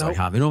advertise like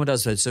Harvey Norman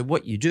does. So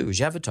what you do is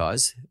you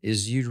advertise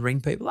is you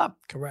ring people up.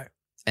 Correct.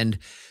 And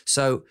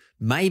so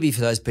maybe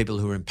for those people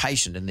who are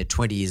impatient and they're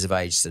 20 years of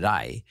age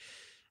today,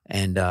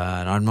 and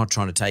I'm not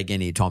trying to take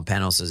any of Tom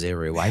Panos'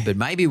 area away, but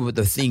maybe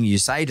the thing you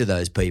say to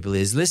those people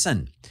is,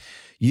 listen,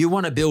 you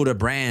want to build a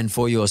brand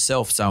for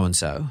yourself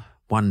so-and-so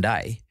one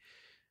day,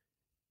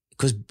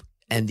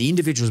 and the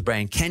individual's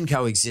brand can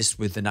coexist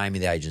with the name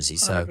of the agency.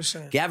 So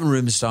 100%. Gavin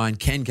Rubinstein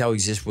can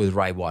coexist with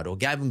Ray White, or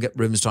Gavin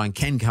Rubinstein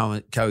can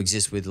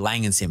coexist with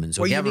Lang & Simmons.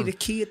 Or you need a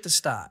key at the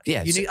start.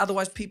 Yeah.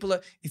 Otherwise people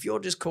if you're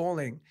just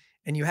calling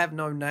and you have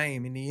no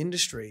name in the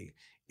industry,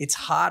 it's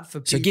hard for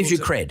people. So it gives you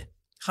cred.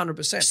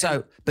 100%.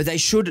 So, but they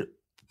should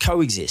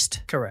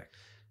coexist. Correct.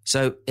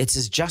 So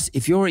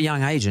if you're a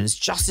young agent, it's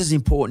just as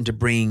important to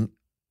bring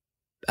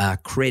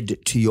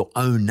cred to your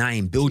own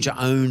name, build your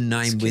own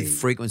name with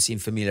frequency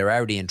and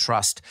familiarity and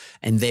trust,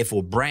 and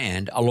therefore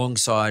brand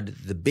alongside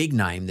the big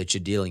name that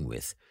you're dealing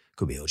with.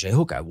 Could be LJ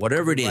Hooker,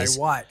 whatever it is.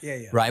 Ray White, yeah.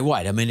 Ray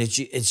White. I mean,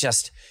 it's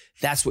just,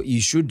 that's what you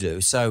should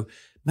do. So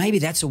maybe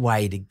that's a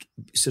way to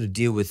sort of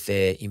deal with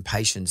their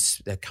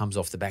impatience that comes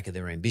off the back of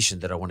their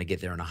ambition that I want to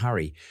get there in a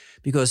hurry.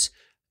 Because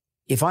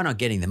if I'm not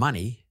getting the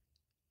money,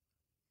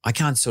 I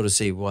can't sort of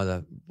see why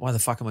the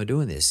fuck am I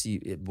doing this?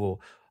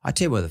 I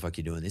tell you why the fuck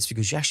you're doing this,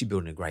 because you're actually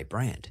building a great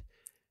brand.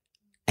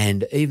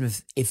 And even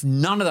if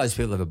none of those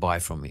people ever buy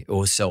from you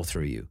or sell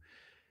through you,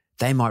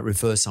 they might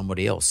refer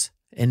somebody else.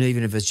 And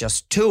even if it's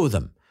just two of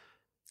them,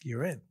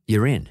 you're in.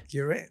 You're in.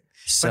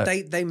 So,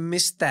 but they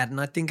missed that,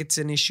 and I think it's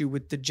an issue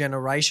with the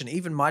generation,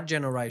 even my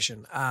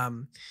generation.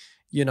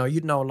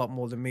 You'd know a lot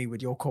more than me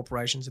with your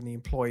corporations and the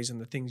employees and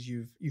the things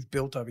you've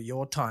built over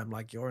your time.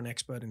 Like, you're an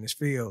expert in this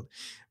field,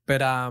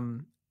 but a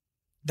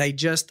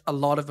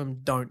lot of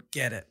them don't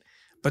get it,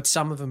 but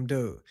some of them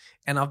do.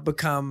 And I've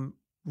become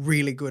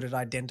really good at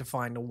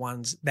identifying the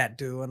ones that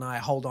do, and I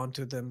hold on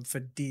to them for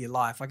dear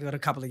life. I got a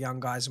couple of young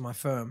guys in my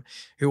firm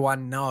who I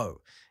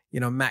know,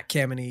 Matt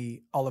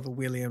Kemeny, Oliver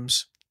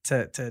Williams,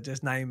 to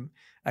just name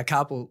a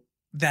couple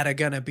that are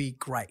going to be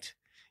great.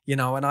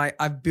 And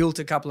I've built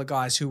a couple of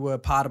guys who were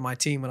part of my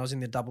team when I was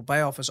in the Double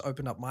Bay office,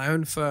 opened up my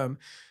own firm,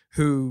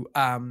 who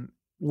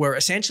were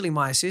essentially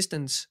my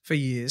assistants for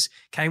years,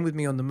 came with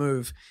me on the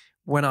move.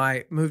 When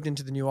I moved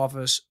into the new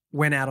office,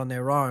 went out on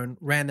their own,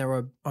 ran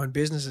their own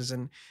businesses,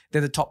 and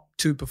they're the top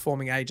two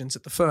performing agents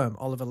at the firm,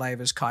 Oliver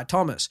Lavers, Kai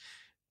Thomas.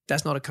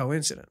 That's not a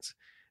coincidence.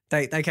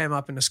 They came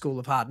up in the school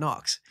of hard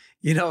knocks.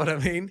 You know what I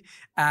mean?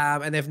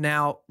 And they've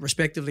now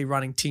respectively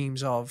running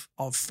teams of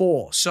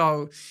 4.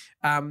 So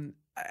I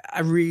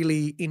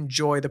really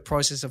enjoy the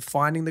process of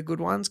finding the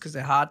good ones, because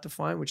they're hard to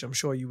find, which I'm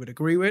sure you would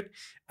agree with,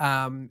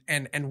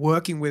 and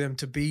working with them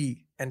to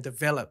be and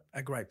develop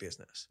a great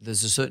business.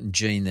 There's a certain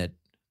gene that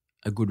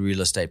a good real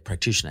estate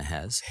practitioner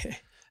has,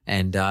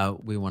 and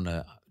we want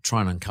to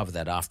try and uncover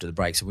that after the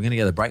break. So we're going to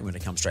go to the break. We're going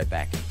to come straight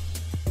back.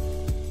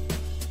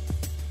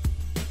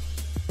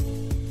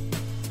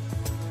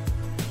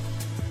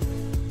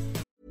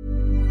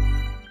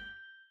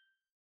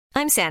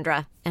 I'm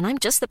Sandra, and I'm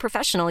just the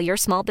professional your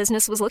small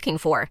business was looking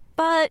for.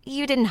 But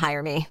you didn't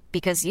hire me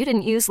because you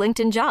didn't use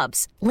LinkedIn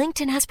Jobs.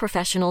 LinkedIn has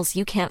professionals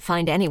you can't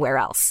find anywhere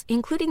else,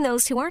 including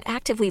those who aren't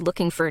actively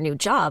looking for a new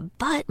job,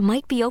 but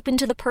might be open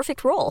to the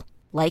perfect role,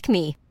 like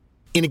me.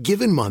 In a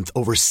given month,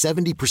 over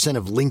 70%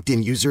 of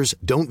LinkedIn users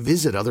don't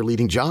visit other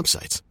leading job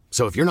sites.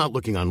 So if you're not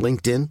looking on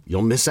LinkedIn,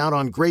 you'll miss out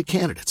on great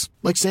candidates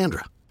like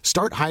Sandra.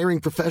 Start hiring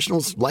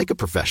professionals like a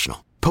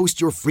professional. Post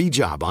your free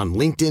job on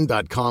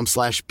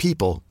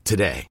linkedin.com/people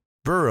today.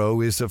 Burrow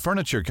is a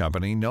furniture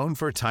company known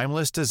for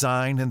timeless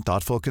design and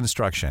thoughtful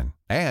construction,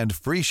 and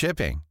free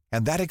shipping,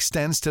 and that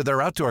extends to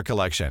their outdoor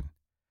collection.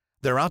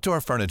 Their outdoor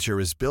furniture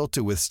is built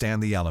to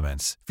withstand the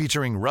elements,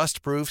 featuring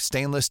rust-proof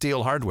stainless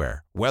steel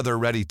hardware,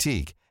 weather-ready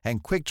teak,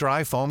 and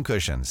quick-dry foam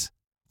cushions.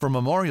 For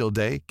Memorial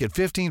Day, get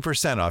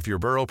 15% off your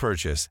Burrow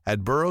purchase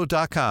at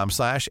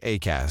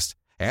burrow.com/ACAST,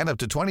 and up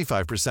to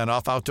 25%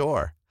 off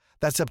outdoor.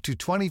 That's up to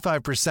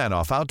 25%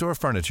 off outdoor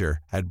furniture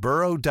at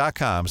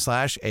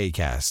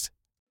burrow.com/ACAST.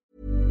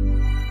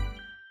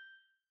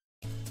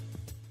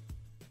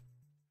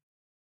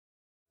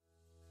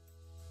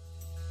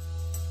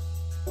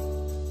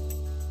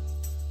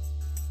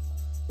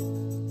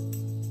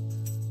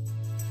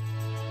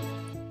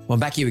 Well, I'm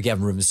back here with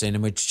Gavin Rubinstein,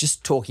 and we're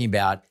just talking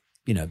about,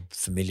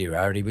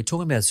 familiarity. We're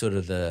talking about sort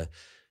of the,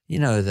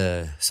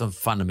 some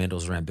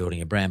fundamentals around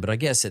building a brand. But I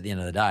guess at the end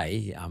of the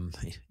day,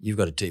 you've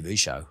got a TV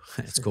show.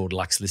 It's called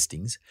Lux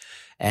Listings.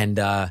 And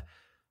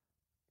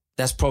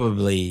that's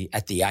probably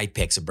at the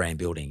apex of brand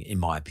building, in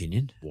my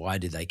opinion. Why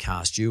did they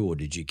cast you, or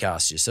did you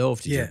cast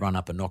yourself? Did you run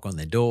up and knock on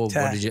their door?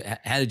 How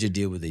did you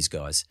deal with these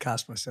guys?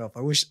 Cast myself.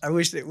 I wish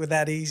it were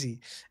that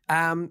easy.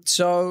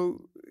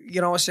 So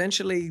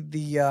essentially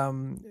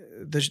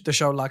the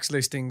show Lux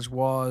Listings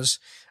was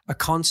a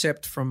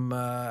concept from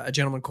a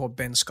gentleman called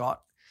Ben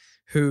Scott,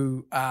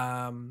 who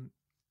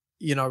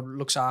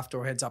looks after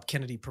or heads up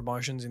Kennedy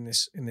Promotions in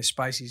this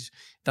space. He's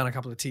done a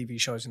couple of TV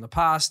shows in the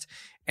past,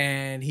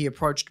 and he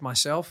approached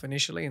myself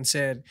initially and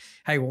said,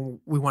 "Hey, well,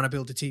 we want to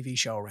build a TV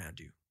show around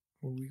you.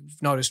 We've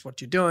noticed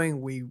what you're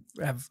doing. We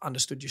have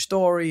understood your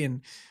story,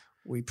 and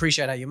we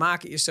appreciate how you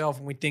market yourself,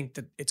 and we think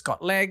that it's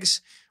got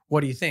legs.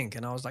 What do you think?"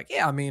 And I was like,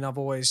 "Yeah, I mean, I've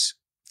always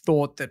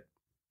thought that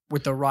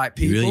with the right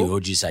people." You really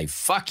would you say,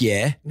 "Fuck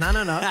yeah"?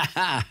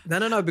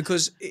 No,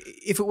 because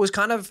if it was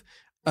kind of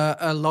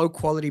a low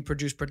quality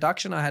produced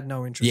production, I had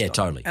no interest. Yeah, in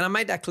totally. It. And I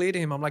made that clear to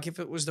him. I'm like, if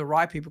it was the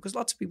right people, because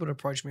lots of people had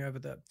approached me over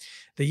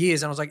the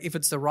years, and I was like, if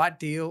it's the right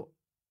deal,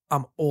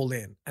 I'm all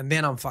in, and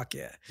then I'm fuck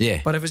yeah. Yeah.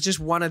 But if it's just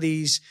one of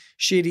these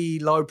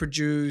shitty, low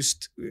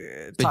produced,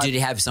 but did he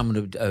have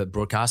someone to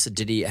broadcast it?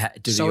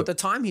 At the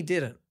time he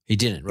didn't. He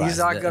didn't, right? He's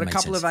like, got a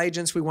couple of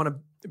agents we want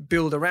to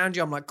build around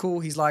you. I'm like,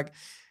 cool. He's like,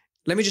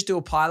 let me just do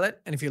a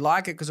pilot, and if you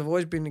like it, because I've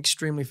always been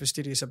extremely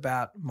fastidious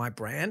about my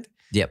brand.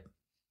 Yep.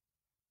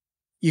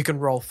 You can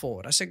roll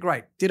forward. I said,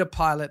 great. Did a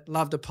pilot,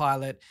 loved a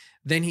pilot.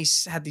 Then he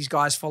had these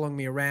guys following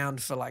me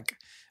around for like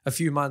a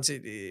few months.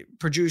 It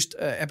produced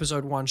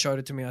episode 1, showed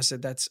it to me. I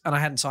said, and I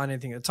hadn't signed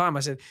anything at the time. I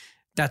said,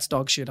 that's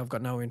dog shit. I've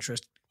got no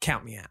interest.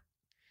 Count me out.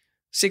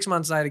 6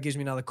 months later, gives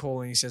me another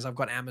call and he says, I've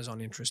got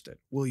Amazon interested.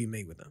 Will you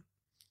meet with them?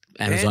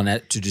 Amazon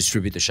to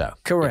distribute the show.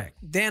 Correct.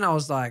 Yeah. Then I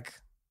was like,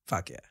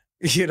 fuck yeah.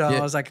 I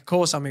was like, of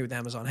course I'll meet with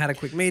Amazon. Had a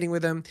quick meeting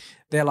with them.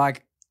 They're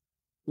like,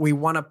 we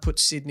want to put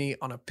Sydney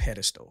on a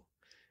pedestal.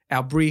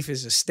 Our brief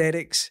is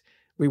aesthetics.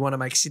 We want to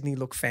make Sydney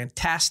look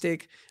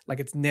fantastic, like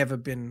it's never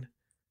been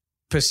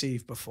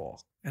perceived before.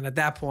 And at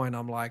that point,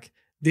 I'm like,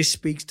 this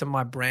speaks to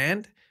my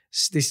brand.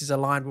 This is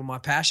aligned with my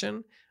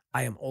passion.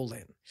 I am all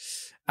in.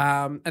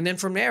 And then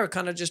from there, it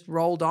kind of just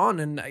rolled on.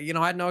 And,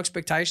 I had no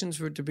expectations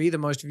for it to be the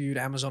most viewed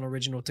Amazon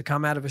original to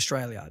come out of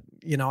Australia.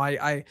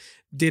 I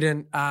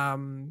didn't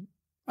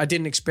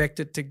expect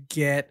it to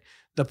get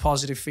the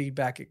positive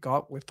feedback it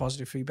got. With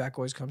positive feedback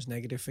always comes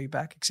negative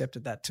feedback.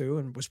 Accepted that too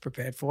and was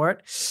prepared for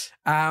it.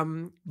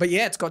 But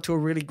yeah, it's got to a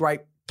really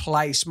great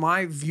place.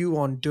 My view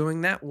on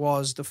doing that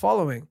was the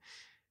following.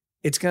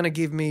 It's going to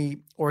give me,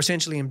 or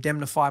essentially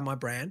indemnify my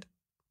brand.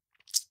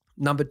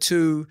 Number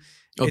 2,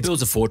 it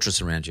builds a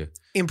fortress around you.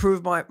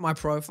 Improve my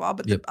profile.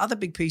 But the other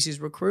big piece is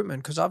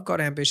recruitment, because I've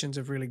got ambitions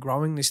of really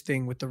growing this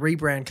thing with the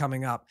rebrand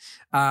coming up,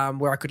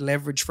 where I could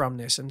leverage from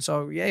this. And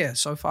so,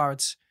 so far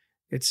it's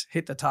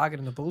hit the target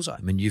and the bullseye.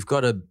 I mean, you've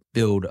got to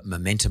build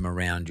momentum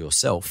around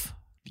yourself.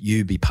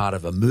 You be part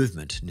of a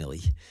movement,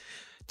 Nilly,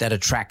 that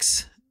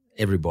attracts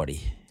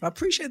everybody. I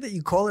appreciate that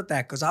you call it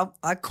that, because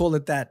I call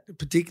it that,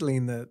 particularly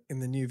in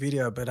the new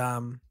video. But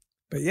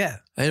yeah,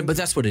 but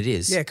that's what it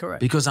is. Yeah,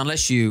 correct. Because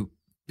unless you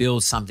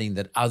build something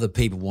that other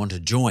people want to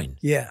join,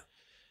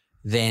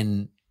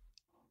 then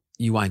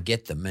you won't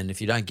get them. And if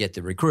you don't get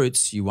the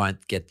recruits, you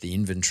won't get the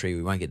inventory,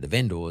 we won't get the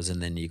vendors,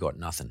 and then you got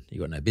nothing.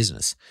 You got no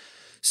business.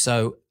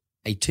 So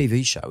a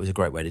TV show is a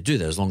great way to do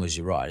that, as long as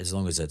you're right, as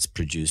long as it's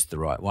produced the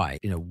right way.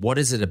 What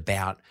is it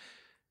about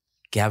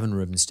Gavin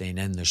Rubinstein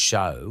and the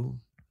show,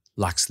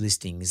 Lux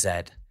Listings,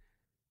 that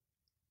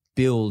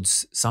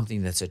builds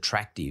something that's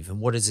attractive? And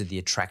what is it, the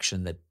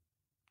attraction that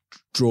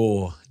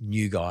draw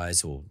new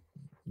guys or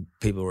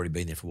people already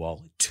been there for a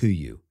while to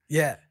you?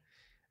 Yeah.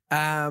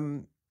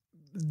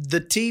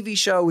 The TV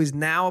show is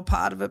now a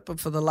part of it, but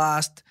for the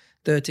last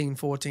 13,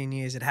 14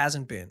 years, it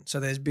hasn't been. So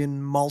there's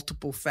been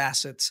multiple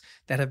facets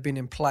that have been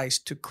in place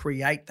to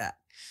create that.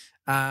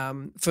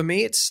 For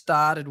me, it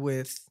started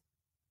with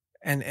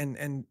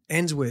and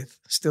ends with,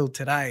 still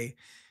today,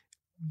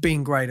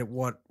 being great at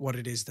what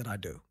it is that I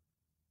do.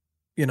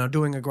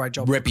 Doing a great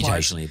job.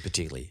 Reputationally,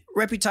 particularly.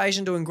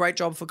 Reputation, doing a great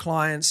job for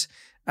clients.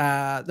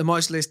 The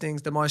most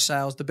listings, the most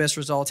sales, the best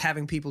results,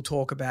 having people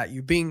talk about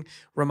you, being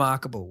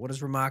remarkable. What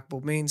does remarkable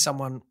mean?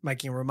 Someone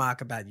making a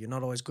remark about you.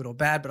 Not always good or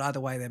bad, but either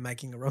way, they're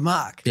making a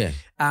remark. Yeah.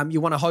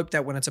 You want to hope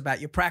that when it's about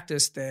your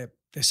practice, they're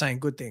saying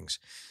good things.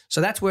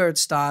 So that's where it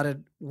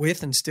started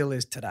with and still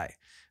is today.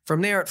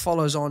 From there, it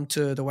follows on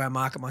to the way I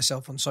market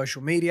myself on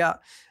social media.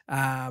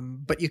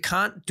 But you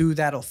can't do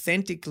that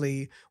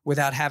authentically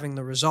without having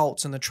the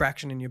results and the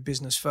traction in your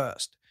business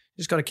first.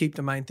 You just got to keep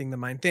the main thing the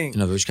main thing.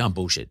 No, but you can't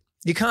bullshit.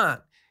 You can't.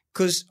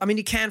 Because,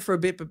 you can for a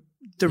bit, but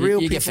the real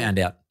people... You get found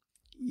out.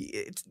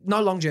 It's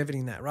no longevity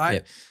in that, right?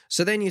 Yep.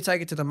 So then you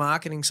take it to the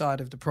marketing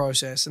side of the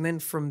process. And then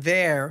from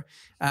there,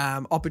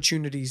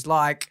 opportunities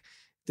like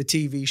the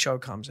TV show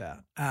comes out.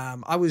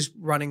 I was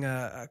running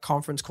a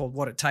conference called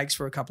What It Takes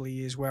for a couple of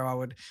years, where I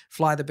would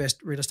fly the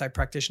best real estate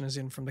practitioners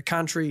in from the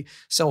country,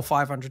 sell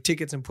 500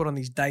 tickets, and put on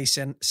these day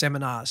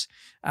seminars.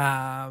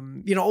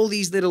 All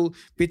these little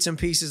bits and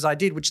pieces I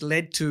did, which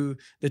led to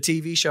the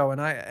TV show.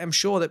 And I am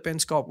sure that Ben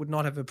Scott would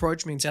not have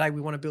approached me and said, hey,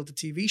 we want to build a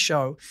TV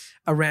show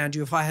around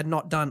you if I had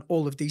not done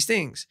all of these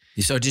things.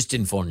 So it just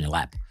didn't fall in your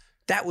lap.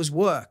 That was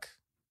work.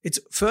 It's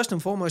first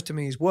and foremost to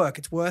me is work.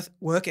 It's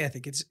work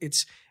ethic.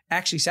 It's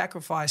actually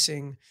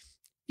sacrificing,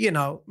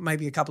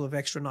 maybe a couple of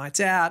extra nights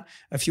out,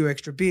 a few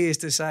extra beers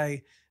to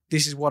say,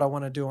 this is what I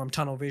want to do. I'm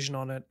tunnel vision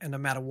on it. And no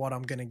matter what,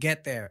 I'm going to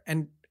get there.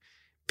 And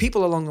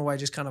people along the way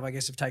just kind of, I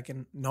guess, have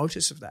taken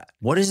notice of that.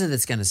 What is it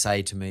that's going to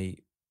say to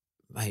me,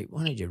 mate,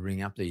 why don't you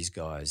ring up these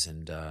guys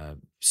and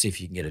see if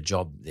you can get a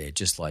job there,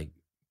 just like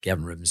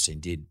Gavin Rubinstein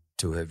did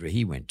to whoever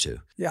he went to?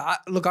 Yeah,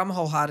 look, I'm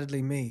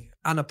wholeheartedly me,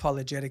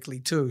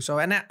 unapologetically too. So,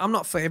 and I'm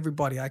not for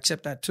everybody. I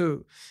accept that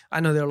too.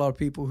 I know there are a lot of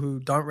people who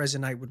don't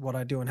resonate with what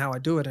I do and how I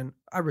do it, and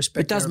I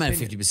respect. It doesn't their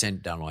matter opinion.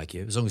 50% don't like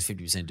you, as long as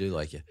 50% do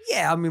like you.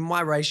 Yeah, I mean,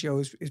 my ratio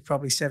is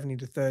probably 70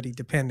 to 30,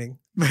 depending,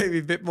 maybe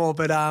a bit more.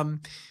 But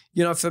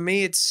for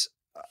me, it's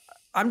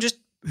I'm just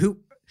who,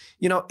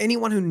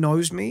 anyone who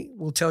knows me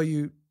will tell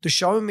you the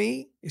show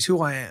me is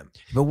who I am.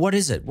 But what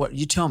is it? What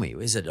you tell me?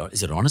 Is it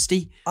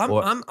honesty?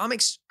 I'm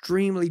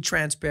extremely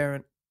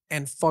transparent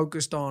and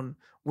focused on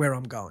where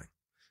I'm going.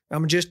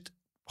 I'm just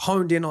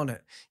honed in on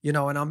it,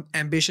 and I'm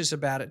ambitious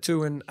about it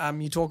too.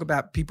 And you talk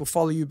about people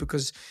follow you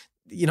because,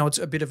 it's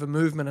a bit of a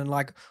movement. And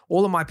like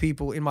all of my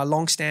people in my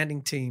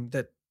long-standing team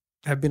that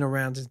have been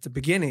around since the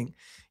beginning,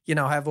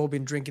 have all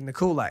been drinking the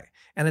Kool-Aid.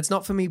 And it's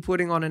not for me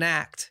putting on an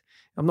act.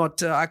 I'm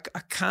not, I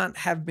can't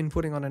have been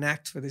putting on an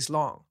act for this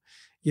long.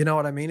 You know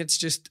what I mean? It's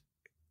just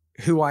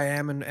who I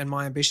am and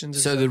my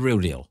ambitions. So the real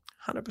deal.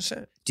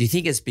 100%. Do you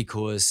think it's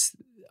because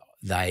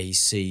they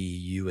see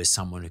you as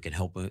someone who can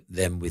help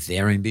them with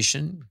their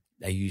ambition?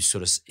 Are you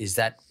sort of, is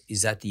that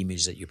the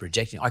image that you're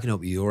projecting? I can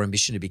help with your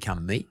ambition to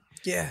become me.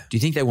 Yeah. Do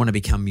you think they want to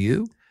become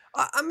you?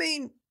 I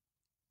mean,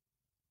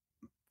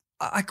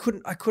 I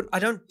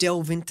don't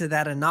delve into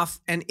that enough.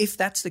 And if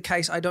that's the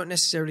case, I don't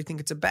necessarily think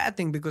it's a bad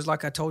thing because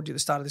like I told you at the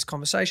start of this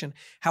conversation,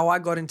 how I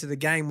got into the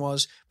game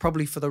was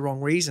probably for the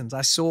wrong reasons.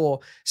 I saw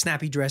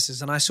snappy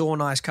dresses and I saw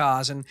nice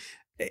cars and,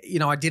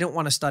 I didn't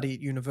want to study at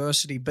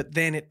university, but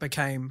then it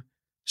became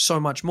so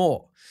much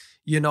more,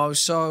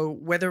 so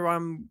whether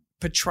I'm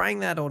portraying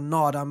that or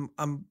not,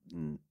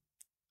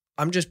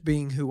 I'm just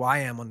being who I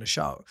am on the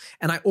show.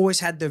 And I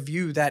always had the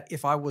view that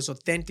if I was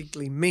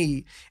authentically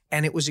me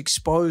and it was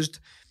exposed,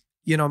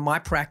 my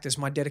practice,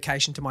 my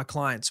dedication to my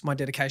clients, my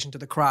dedication to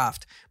the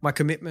craft, my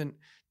commitment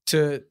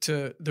to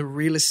the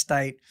real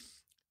estate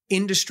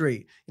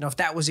industry, if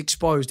that was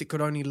exposed, it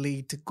could only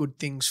lead to good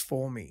things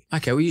for me.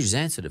 Okay, well, you just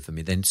answered it for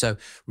me then. So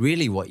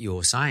really what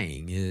you're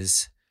saying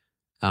is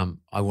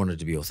I want it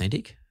to be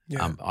authentic.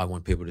 Yeah. I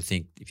want people to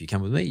think if you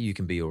come with me, you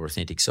can be your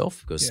authentic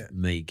self because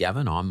me,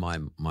 Gavin, I'm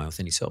my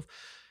authentic self.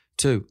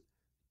 2,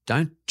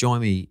 don't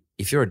join me.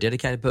 If you're a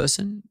dedicated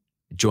person,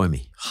 join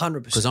me.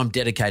 100%. Because I'm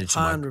dedicated to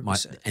my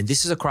and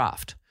this is a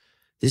craft.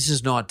 This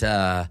is not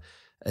a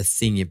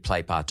thing you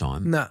play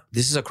part-time. No.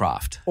 This is a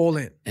craft. All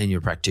in. And you're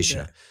a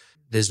practitioner. Yeah.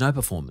 There's no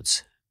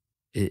performance.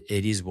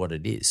 It is what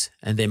it is.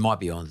 And there might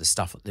be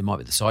there might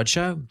be the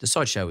sideshow. The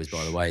sideshow is,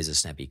 by the way, is the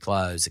snappy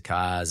clothes, the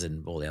cars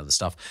and all the other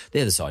stuff.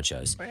 They're the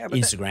sideshows. Yeah,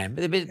 Instagram.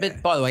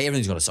 But by the way,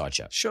 everything's got a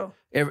sideshow. Sure.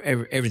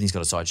 Everything's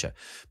got a sideshow.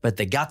 But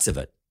the guts of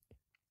it,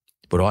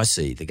 what I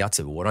see, the guts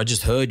of it, what I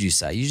just heard you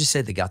say, you just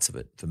said the guts of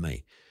it for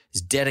me,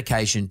 is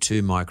dedication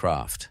to my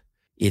craft.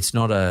 It's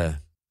not a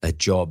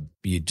job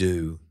you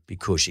do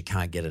because you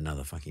can't get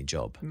another fucking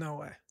job. No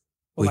way.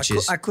 Well,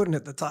 I couldn't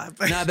at the time.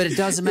 No, but it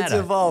doesn't matter.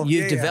 It's evolved.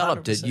 You've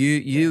developed it.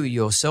 You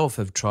yourself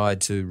have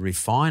tried to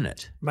refine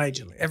it.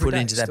 Majorly. Put it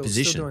into that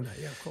position. Still doing that,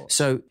 yeah, of course.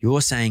 So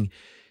you're saying,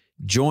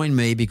 join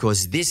me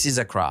because this is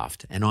a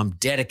craft and I'm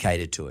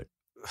dedicated to it.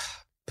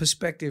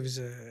 Perspective is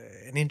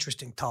an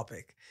interesting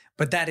topic,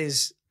 but that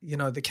is,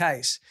 the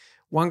case.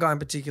 One guy in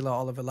particular,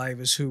 Oliver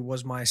Lavers, who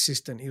was my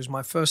assistant. He was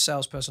my first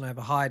salesperson I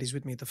ever hired. He's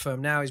with me at the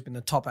firm now. He's been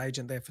the top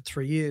agent there for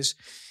 3 years.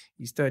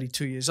 He's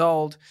 32 years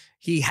old.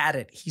 He had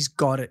it. He's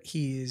got it.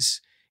 He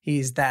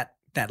is that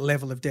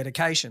level of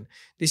dedication.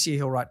 This year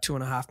he'll write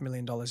 $2.5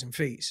 million in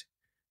fees.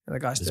 And the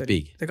guy's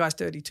big. The guy's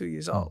 32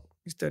 years old.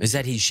 He's 32. Is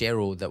that his share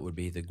or that would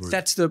be the group?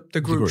 That's the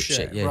group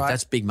share. Yeah, right?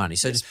 That's big money.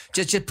 So yes.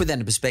 just put that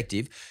into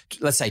perspective.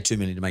 Let's say $2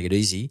 million to make it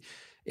easy.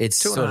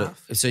 It's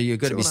 2.5. So you've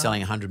got to be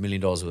selling $100 million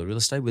worth of real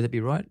estate. Would that be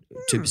right?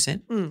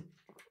 2%?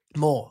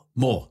 More.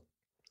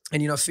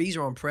 And, fees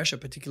are on pressure,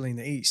 particularly in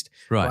the East.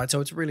 Right. So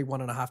it's really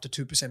 1.5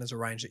 to 2% as a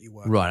range that you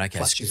work. Right. Okay.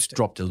 Plus It's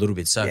dropped a little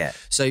bit. So,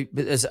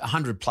 but there's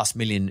 100+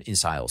 million in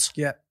sales.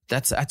 Yeah.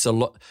 That's a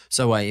lot.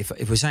 So if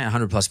we're saying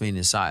 100+ million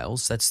in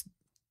sales, that's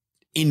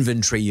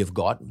inventory you've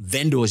got,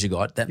 vendors you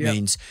got. That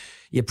means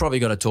you've probably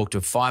got to talk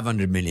to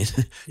 500 million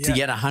to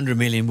get 100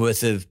 million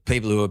worth of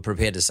people who are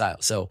prepared to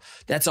sell. So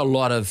that's a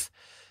lot of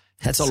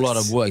That's a lot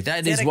of work.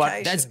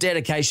 That's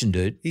dedication,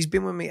 dude. He's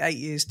been with me 8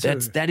 years too.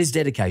 That is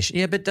dedication.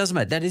 Yeah, but it doesn't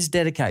matter. That is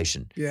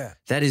dedication. Yeah.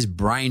 That is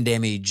brain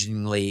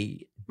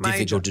damagingly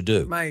difficult to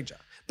do. Major.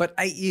 But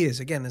 8 years,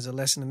 again, there's a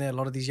lesson in there. A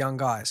lot of these young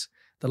guys,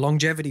 the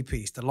longevity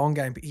piece, the long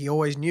game. He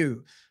always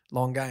knew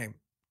long game.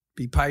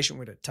 Be patient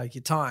with it. Take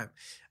your time.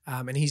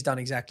 And he's done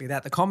exactly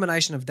that. The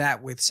combination of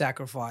that with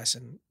sacrifice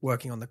and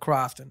working on the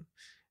craft, and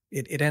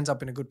it ends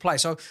up in a good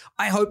place. So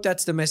I hope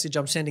that's the message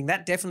I'm sending.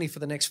 That definitely for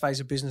the next phase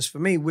of business for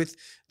me, with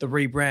the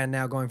rebrand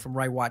now going from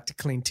Ray White to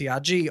Clean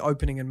TRG,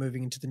 opening and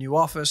moving into the new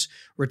office,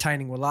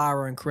 retaining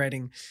Wallara and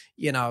creating,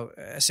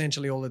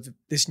 essentially all of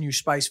this new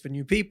space for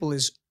new people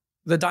is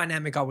the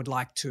dynamic I would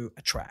like to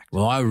attract.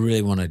 Well, I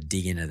really want to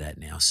dig into that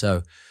now.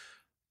 So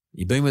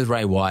you've been with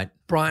Ray White.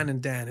 Brian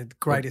and Dan are the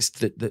greatest.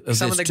 Some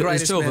of the greatest.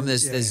 There's two of them.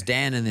 There's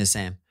Dan and there's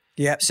Sam.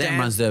 Yeah, Sam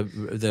runs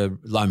the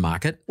loan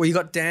market. Well, you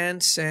got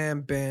Dan,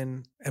 Sam,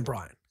 Ben, and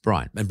Brian.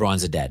 And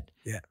Brian's a dad.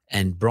 Yeah.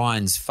 And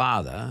Brian's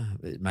father,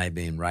 it may have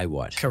been Ray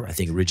White, correct, I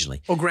think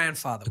originally. Or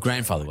grandfather.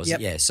 Grandfather was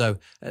it? Yeah. So,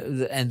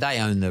 and they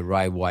own the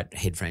Ray White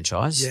head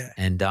franchise. Yeah.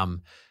 And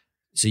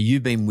so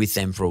you've been with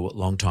them for a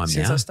long time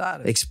since now. I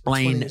started.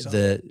 Explain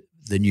the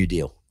new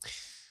deal.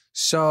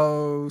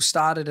 So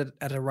started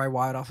at a Ray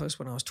White office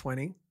when I was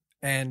 20,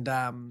 and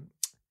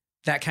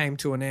that came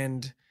to an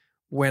end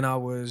when I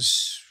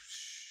was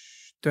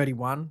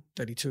 31,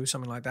 32,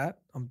 something like that.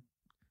 I'm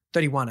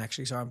 31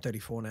 actually, so I'm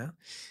 34 now.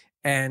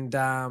 And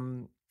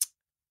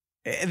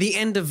at the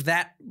end of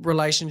that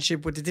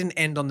relationship, it didn't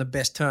end on the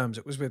best terms.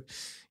 It was with,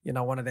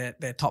 one of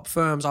their top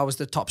firms. I was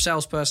the top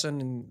salesperson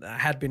and I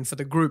had been for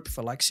the group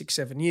for like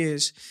 6-7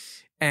 years.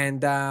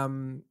 And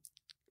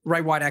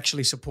Ray White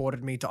actually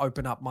supported me to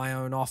open up my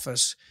own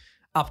office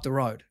up the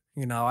road.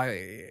 When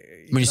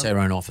you say your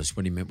own office,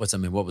 what do you mean? What's that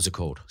mean? What was it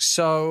called?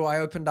 So I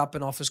opened up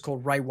an office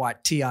called Ray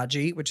White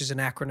TRG, which is an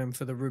acronym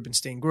for the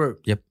Rubinstein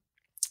Group. Yep.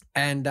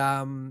 And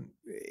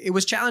it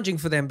was challenging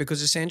for them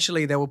because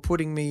essentially they were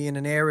putting me in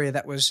an area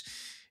that was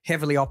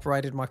heavily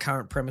operated, my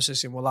current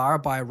premises in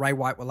Wallara, by Ray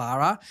White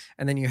Wallara.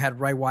 And then you had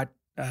Ray White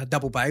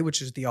Double Bay,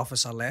 which is the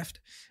office I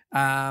left.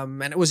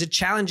 And it was a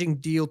challenging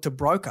deal to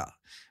broker.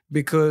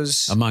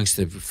 Because amongst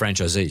the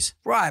franchisees,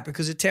 right?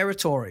 Because of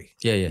territory,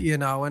 yeah,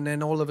 and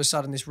then all of a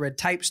sudden this red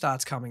tape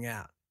starts coming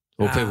out.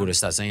 Well, people just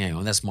start saying, "Hang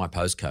on, that's my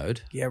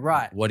postcode." Yeah,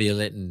 right. What are you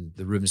letting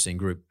the Rubinstein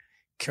Group?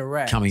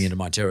 Correct. Coming into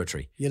my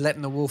territory. You're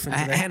letting the wolf into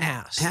the hen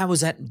house. How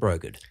was that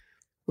brokered? It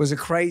was the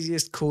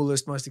craziest,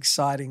 coolest, most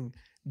exciting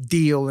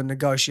deal and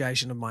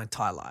negotiation of my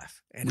entire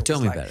life. And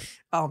tell me about it.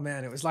 Oh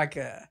man, it was like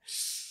an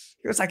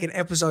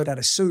episode out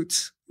of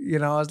Suits. I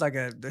was like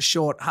the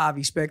short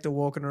Harvey Specter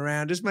walking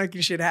around, just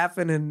making shit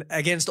happen, and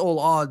against all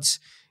odds,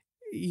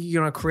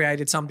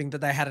 created something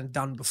that they hadn't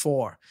done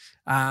before.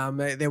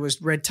 There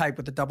was red tape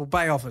with the Double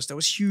Bay office. There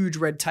was huge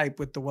red tape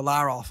with the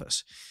Wallara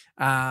office.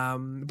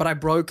 But I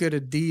brokered a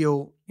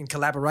deal in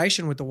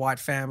collaboration with the White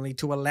family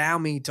to allow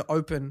me to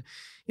open,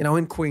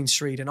 in Queen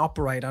Street and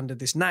operate under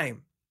this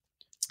name.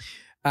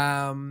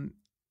 And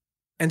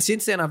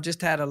since then, I've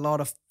just had a lot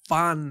of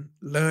fun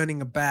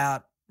learning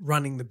about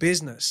running the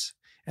business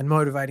and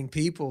motivating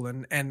people,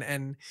 and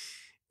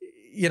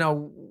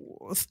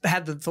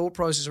had the thought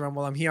process around,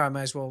 well, I'm here, I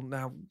may as well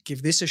now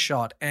give this a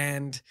shot.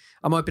 And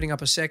I'm opening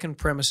up a second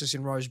premises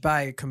in Rose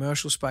Bay, a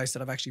commercial space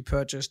that I've actually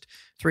purchased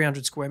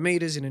 300 square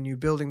meters in a new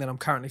building that I'm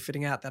currently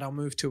fitting out that I'll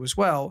move to as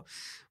well.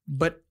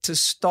 But to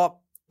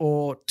stop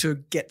or to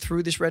get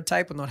through this red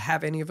tape and not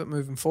have any of it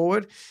moving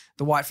forward,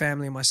 the White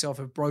family and myself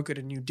have brokered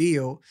a new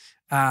deal,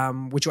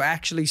 which will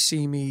actually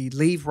see me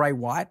leave Ray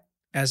White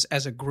as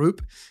a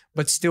group,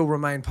 but still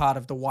remain part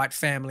of the White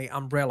family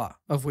umbrella,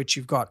 of which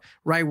you've got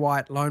Ray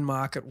White, Loan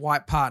Market,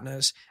 White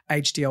Partners,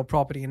 HDL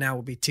Property, and now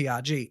will be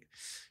TRG.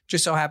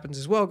 Just so happens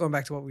as well, going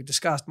back to what we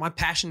discussed, my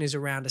passion is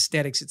around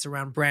aesthetics, it's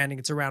around branding,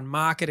 it's around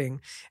marketing.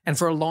 And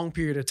for a long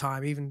period of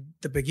time, even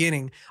the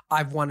beginning,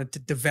 I've wanted to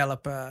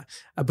develop a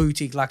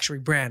boutique luxury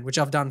brand, which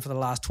I've done for the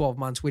last 12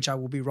 months, which I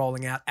will be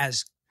rolling out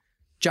as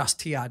just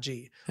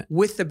TRG,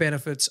 with the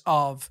benefits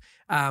of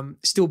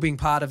still being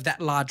part of that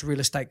large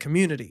real estate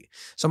community.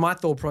 So my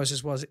thought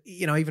process was,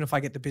 even if I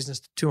get the business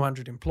to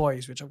 200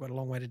 employees, which I've got a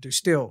long way to do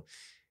still,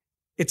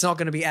 it's not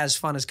going to be as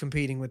fun as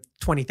competing with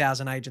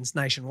 20,000 agents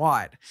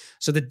nationwide.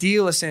 So the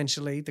deal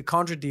essentially, the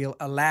contra deal,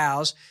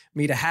 allows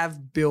me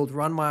to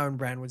run my own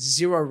brand with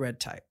zero red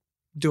tape,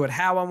 do it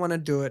how I want to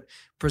do it,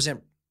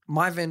 present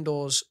my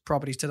vendors'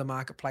 properties to the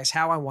marketplace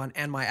how I want,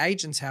 and my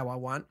agents how I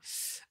want,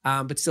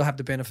 but still have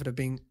the benefit of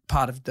being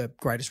part of the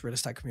greatest real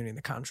estate community in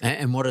the country.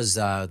 And what does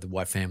the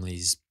White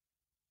family's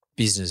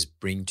business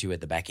bring to you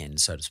at the back end,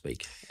 so to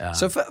speak?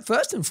 So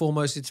first and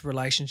foremost, it's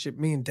relationship.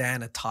 Me and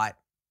Dan are tight,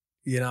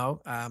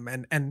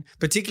 and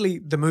particularly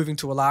the moving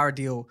to Wallara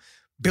deal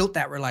built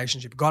that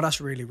relationship, got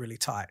us really, really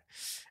tight.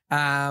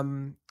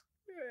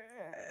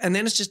 And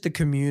then it's just the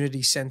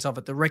community sense of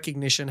it, the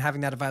recognition,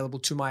 having that available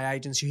to my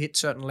agents. You hit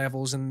certain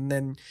levels and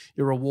then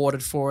you're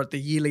rewarded for it. The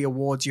yearly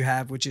awards you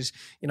have, which is,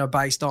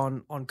 based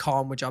on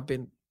COM, which I've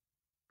been,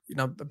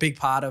 a big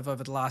part of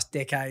over the last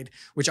decade,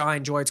 which I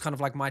enjoy. It's kind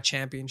of like my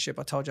championship.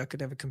 I told you I could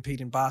never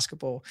compete in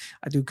basketball.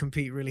 I do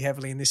compete really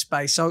heavily in this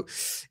space. So,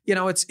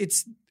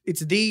 it's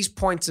these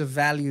points of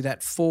value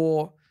that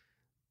for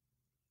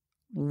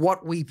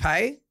what we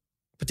pay,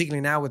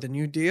 particularly now with the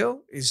new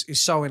deal, is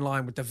so in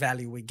line with the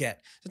value we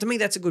get. So to me,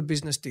 that's a good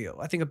business deal.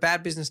 I think a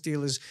bad business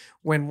deal is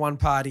when one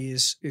party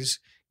is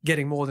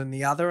getting more than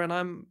the other. And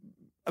I'm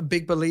a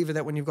big believer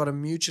that when you've got a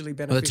mutually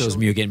beneficial, Well, that tells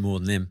me you're getting more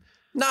than them.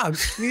 No,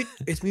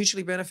 it's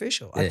mutually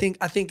beneficial. Yeah.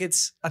 I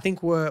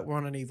think we're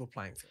on an evil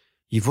playing field.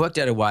 You've worked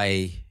out a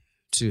way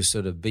to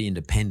sort of be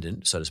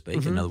independent, so to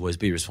speak. In other words,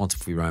 be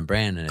responsible for your own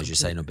brand, and as you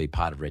say, not be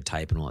part of red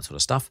tape and all that sort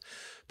of stuff.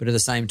 But at the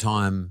same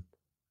time,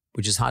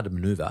 which is hard to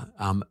maneuver,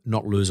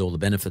 not lose all the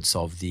benefits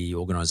of the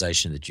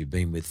organisation that you've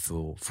been with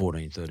for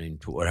 14, 13,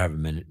 whatever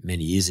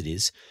many years it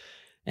is.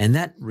 And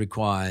that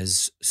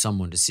requires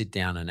someone to sit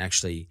down and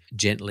actually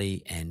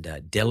gently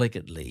and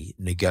delicately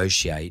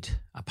negotiate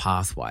a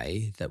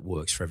pathway that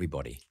works for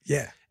everybody.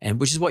 Yeah. And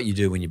which is what you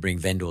do when you bring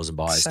vendors and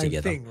buyers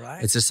together. Same thing,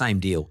 right? It's the same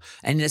deal.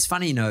 And it's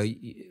funny,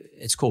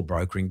 it's called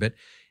brokering, but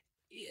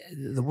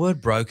the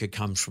word broker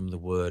comes from the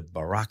word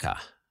baraka.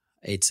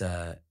 It's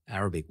a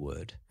Arabic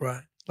word.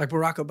 Right. Like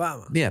Barack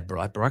Obama. Yeah,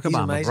 Barack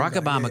Obama. Barack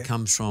Obama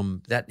comes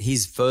from that.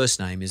 His first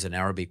name is an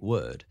Arabic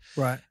word.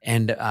 Right.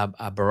 And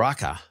a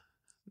baraka,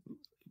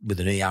 with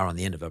an ER on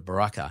the end of it,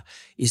 baraka,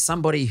 is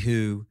somebody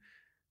who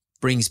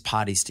brings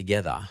parties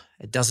together.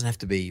 It doesn't have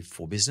to be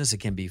for business. It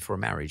can be for a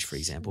marriage, for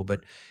example,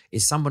 but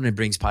it's someone who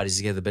brings parties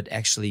together but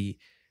actually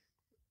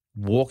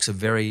walks a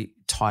very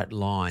tight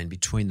line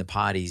between the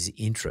parties'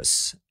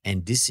 interests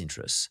and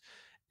disinterests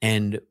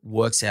and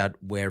works out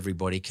where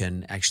everybody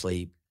can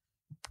actually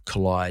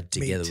collide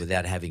together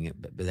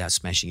without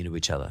smashing into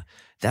each other.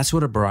 That's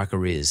what a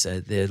baraka is.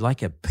 They're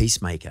like a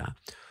peacemaker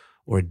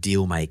or a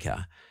deal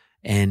maker.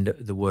 And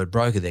the word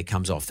broker there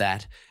comes off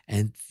that.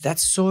 And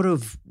that's sort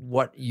of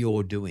what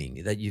you're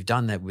doing, that you've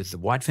done that with the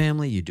White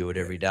family. You do it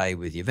every day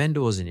with your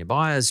vendors and your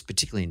buyers,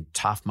 particularly in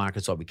tough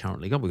markets like we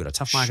currently got. We've got a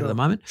tough market at the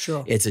moment.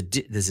 Sure. There's a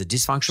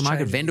dysfunctional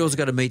market. Vendors have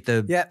got to meet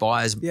the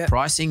buyers'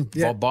 pricing.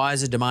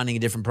 Buyers are demanding a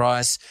different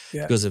price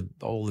because of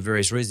all the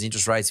various reasons,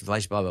 interest rates,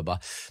 inflation, blah, blah, blah.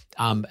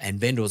 And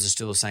vendors are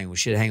still saying, well,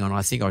 shit, hang on,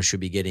 I think I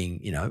should be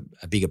getting,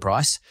 a bigger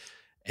price.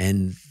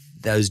 And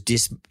those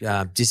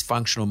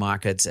dysfunctional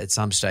markets at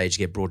some stage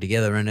get brought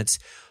together, and it's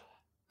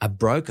a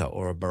broker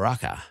or a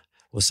baraka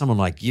or someone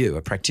like you,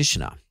 a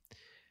practitioner,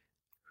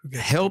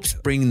 helps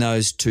bring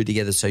those two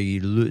together so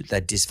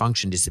that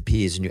dysfunction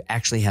disappears and you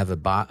actually have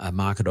a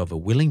market of a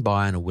willing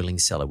buyer and a willing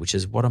seller, which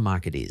is what a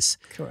market is.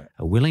 Correct.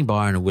 A willing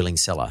buyer and a willing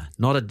seller,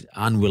 not an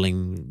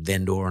unwilling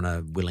vendor and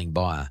a willing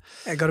buyer.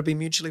 It's got to be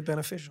mutually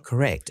beneficial.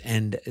 Correct.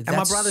 And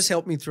my brother's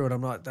helped me through it.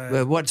 I'm not.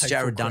 What's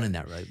Jared done in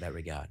that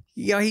regard?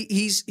 Yeah,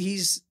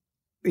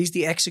 he's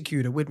the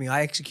executor with me.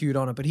 I execute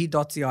on it, but he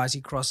dots the I's,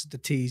 he crosses the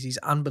T's. He's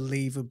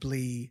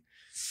unbelievably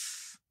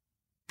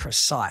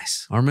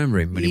precise. I remember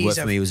him when he worked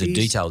for me. He was a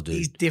detailed dude.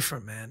 He's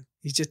different, man.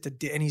 He's just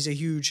and he's a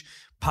huge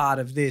part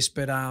of this.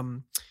 But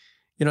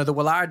the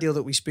Wallara deal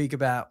that we speak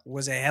about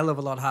was a hell of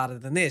a lot harder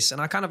than this. And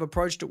I kind of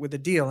approached it with a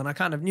deal, and I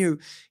kind of knew,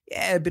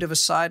 a bit of a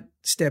side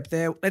step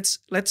there.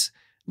 Let's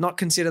not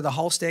consider the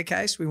whole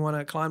staircase we want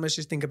to climb. Let's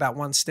just think about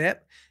one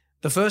step.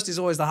 The first is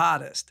always the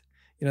hardest.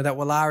 That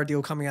Wallara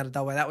deal coming out of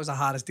Dubway, that was the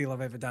hardest deal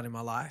I've ever done in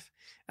my life.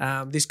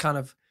 This kind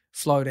of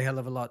flowed a hell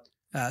of a lot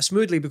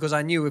smoothly because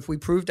I knew if we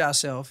proved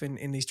ourselves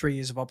in these 3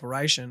 years of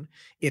operation,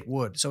 it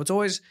would. So it's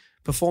always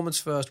performance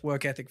first,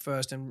 work ethic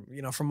first, and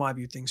from my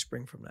view, things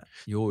spring from that.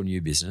 Your new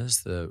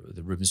business, the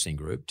Rubinstein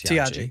Group,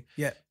 TRG.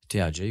 Yeah.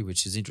 TRG,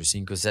 which is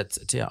interesting because I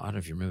don't know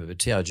if you remember, but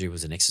TRG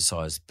was an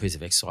piece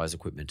of exercise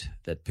equipment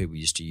that people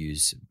used to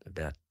use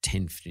about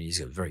 10, 15 years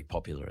ago. Very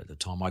popular at the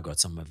time. I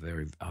got some.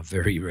 I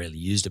very rarely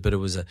used it, but it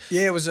was an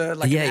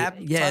ab.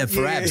 Yeah,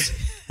 for abs.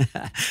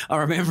 I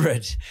remember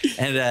it,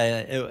 and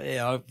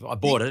I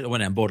bought it. I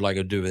went out and bought it like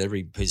I do with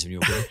every piece of new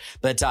equipment.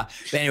 but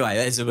anyway,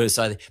 that's a bit of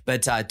side.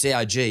 But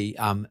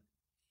TRG,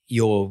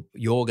 you're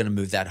going to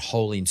move that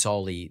wholly and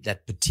solely,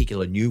 that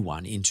particular new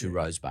one, into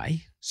Rose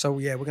Bay. So,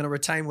 we're going to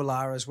retain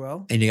Wallara as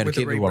well. And you're going to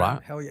keep the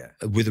Wallara? Hell yeah.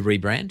 With a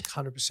rebrand?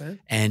 100%.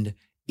 And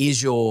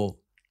is your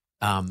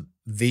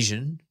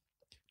vision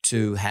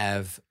to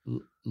have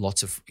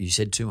lots of, you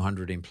said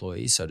 200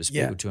 employees, so to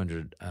speak, or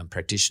 200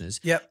 practitioners.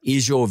 Yep.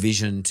 Is your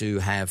vision to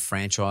have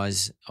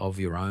franchise of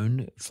your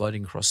own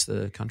floating across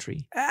the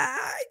country?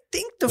 I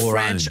think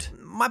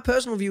my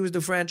personal view is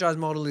the franchise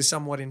model is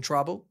somewhat in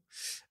trouble.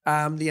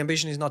 The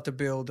ambition is not to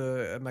build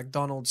a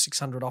McDonald's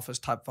 600 office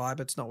type vibe.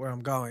 It's not where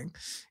I'm going.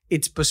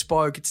 It's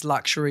bespoke. It's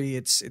luxury.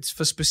 It's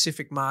for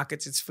specific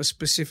markets. It's for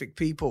specific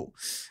people.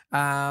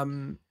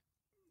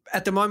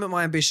 At the moment,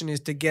 my ambition is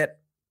to get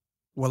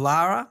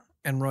Wallara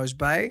and Rose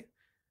Bay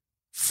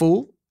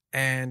full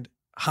and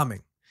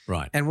humming.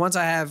 Right. And once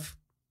I have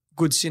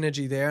good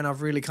synergy there and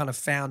I've really kind of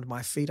found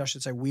my feet, I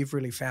should say we've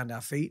really found our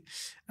feet,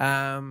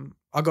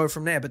 I'll go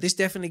from there. But this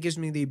definitely gives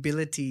me the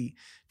ability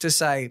to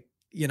say,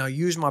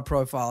 use my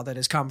profile that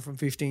has come from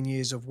 15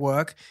 years of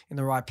work in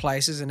the right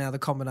places and now the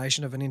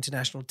combination of an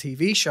international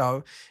TV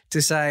show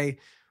to say,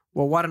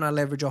 well, why don't I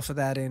leverage off of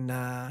that in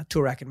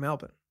Toorak in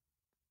Melbourne?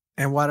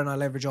 And why don't I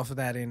leverage off of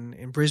that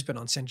in Brisbane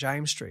on St.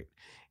 James Street?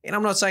 And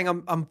I'm not saying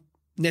I'm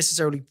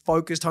necessarily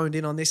focused, honed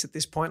in on this at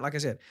this point. Like I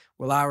said,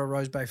 Willara,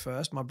 Rose Bay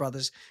first. My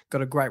brother's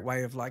got a great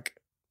way of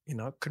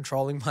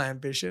controlling my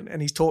ambition,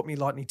 and he's taught me a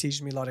lot and he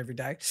teaches me a lot every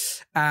day.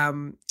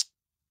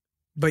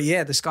 But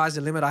yeah, the sky's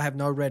the limit. I have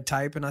no red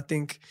tape, and I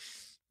think,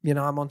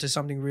 I'm onto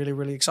something really,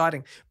 really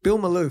exciting. Bill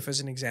Maloof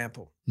as an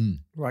example,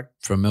 right?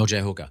 From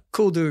LJ Hooker.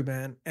 Cool dude,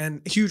 man,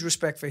 and huge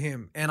respect for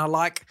him. And I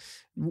like,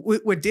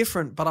 we're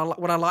different, but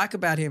what I like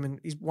about him, and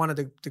he's one of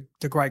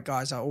the great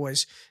guys I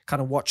always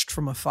kind of watched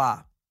from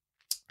afar.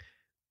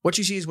 What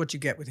you see is what you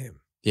get with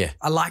him. Yeah.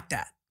 I like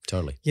that.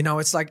 Totally.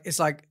 It's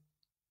like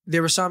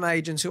there are some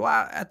agents who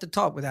are at the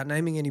top, without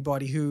naming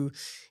anybody, who,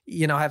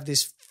 have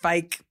this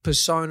fake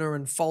persona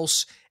and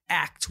false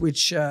act,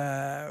 which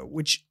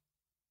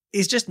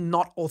is just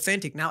not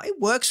authentic. Now, it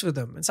works for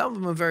them, and some of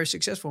them are very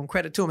successful, and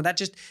credit to them, and that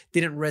just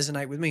didn't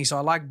resonate with me. So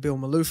I like Bill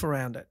Maloof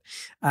around it,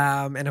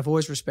 and I've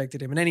always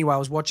respected him. And anyway, I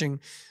was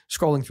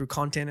scrolling through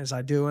content as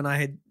I do, and I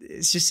had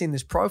just seen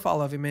this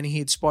profile of him, and he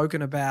had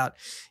spoken about,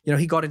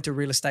 he got into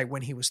real estate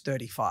when he was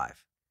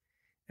 35.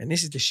 And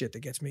this is the shit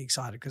that gets me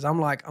excited, because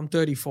I'm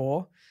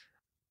 34.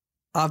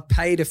 I've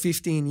paid a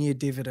 15-year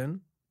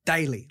dividend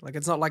daily. Like,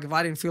 it's not like if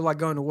I didn't feel like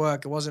going to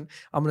work, it wasn't,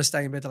 I'm going to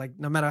stay in bed. Like,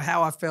 no matter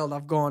how I felt,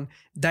 I've gone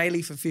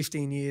daily for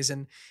 15 years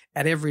and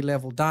at every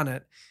level done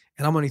it.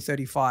 And I'm only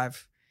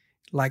 35,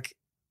 like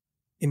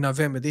in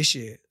November this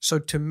year. So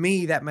to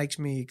me, that makes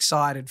me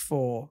excited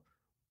for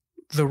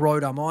the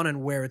road I'm on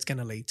and where it's going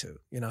to lead to,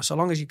 so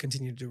long as you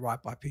continue to do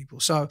right by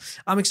people. So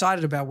I'm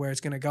excited about where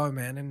it's going to go,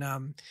 man.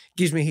 And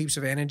gives me heaps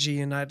of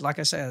energy. And like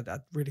I said, I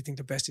really think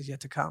the best is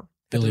yet to come,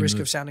 at the risk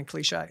of sounding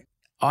cliche.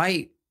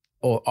 I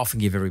often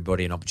give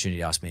everybody an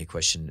opportunity to ask me a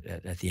question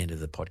at the end of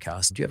the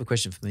podcast. Do you have a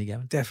question for me,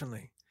 Gavin?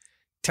 Definitely.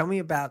 Tell me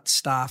about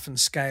staff and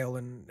scale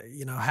and,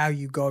 how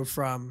you go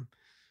from,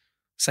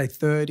 say,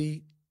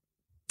 30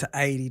 to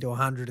 80 to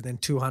 100 and then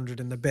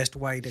 200, and the best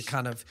way to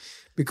kind of,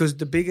 because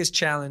the biggest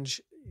challenge,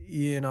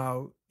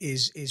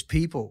 is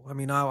people. I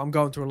mean, I'm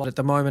going through a lot at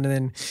the moment, and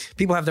then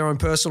people have their own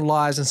personal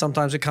lives, and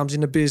sometimes it comes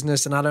into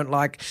business, and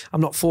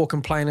I'm not for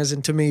complainers,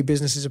 and to me,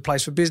 business is a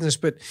place for business,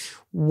 but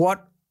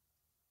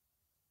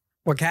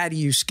how do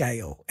you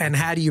scale, and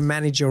how do you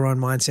manage your own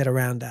mindset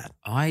around that?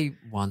 I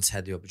once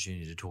had the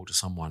opportunity to talk to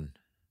someone.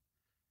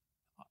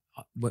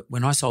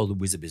 When I sold the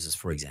Wizard business,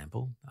 for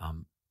example,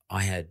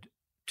 I had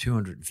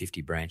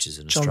 250 branches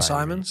in Australia. John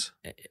Simons?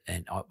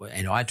 And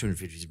I had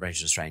 250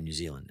 branches in Australia and New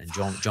Zealand, and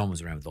John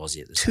was around with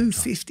Aussie at the same time.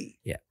 250?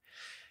 Yeah.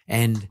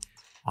 And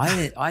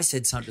I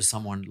said something to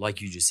someone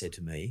like you just said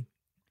to me,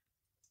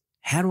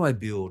 how do I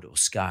build or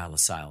scale a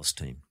sales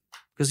team?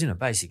 Because,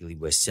 basically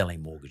we're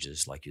selling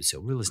mortgages like you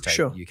sell real estate.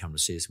 Sure. You come to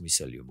see us and we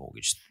sell you a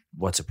mortgage.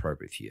 What's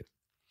appropriate for you?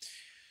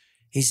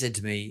 He said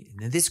to me,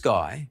 now this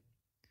guy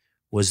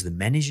was the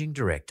managing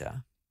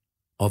director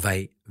of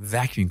a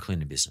vacuum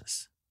cleaner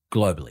business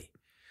globally.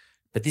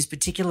 But this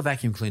particular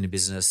vacuum cleaner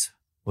business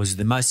was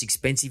the most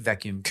expensive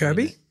vacuum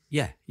Kirby? cleaner.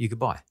 Yeah, you could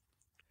buy.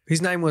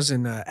 His name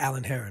wasn't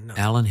Alan Heron, no.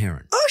 Alan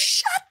Heron. Oh,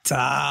 shut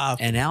up.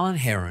 And Alan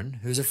Heron,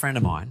 who's a friend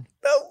of mine.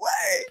 No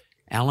way.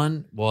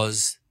 Alan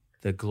was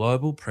the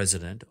global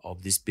president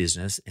of this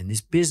business, and this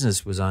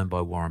business was owned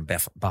by Warren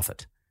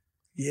Buffett.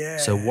 Yeah.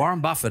 So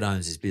Warren Buffett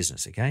owns this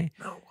business, okay?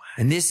 No way.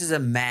 And this is a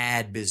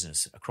mad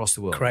business across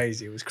the world.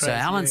 Crazy. It was crazy. So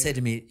Alan said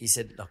to me, he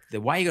said, look, the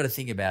way you got to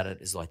think about it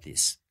is like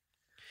this.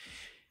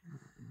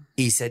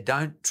 He said,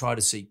 don't try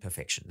to seek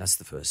perfection. That's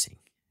the first thing.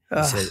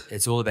 He said,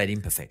 it's all about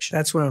imperfection.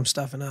 That's where I'm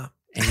stuffing up.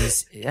 And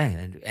he's,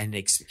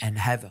 and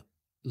have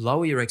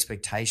lower your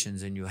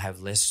expectations, and you'll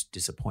have less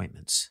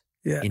disappointments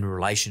in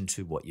relation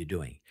to what you're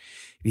doing.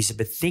 He said,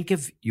 but think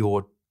of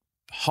your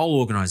whole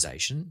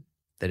organization,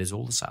 that is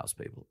all the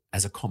salespeople,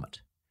 as a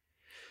comet.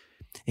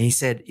 And he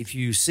said, if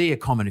you see a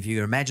comet, if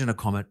you imagine a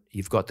comet,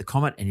 you've got the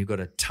comet and you've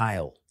got a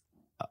tail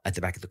at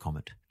the back of the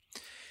comet.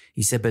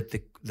 He said, but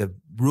the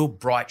real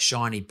bright,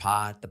 shiny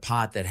part, the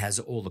part that has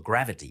all the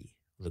gravity,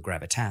 the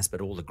gravitas,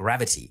 but all the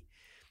gravity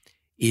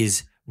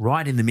is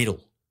right in the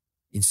middle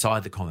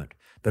inside the comet.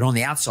 But on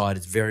the outside,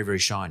 it's very, very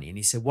shiny. And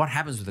he said, what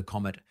happens with the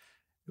comet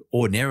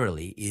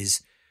ordinarily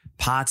is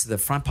parts of the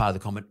front part of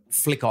the comet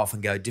flick off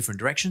and go different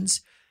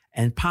directions,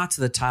 and parts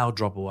of the tail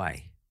drop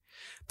away.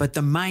 But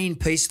the main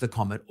piece of the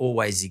comet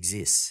always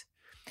exists.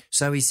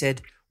 So he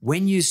said,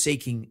 when you're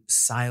seeking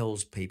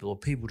salespeople or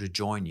people to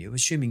join you,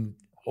 assuming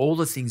all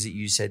the things that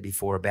you said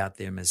before about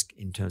them as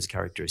in terms of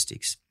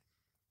characteristics,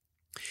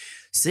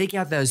 seek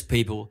out those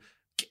people.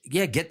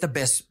 Yeah, get the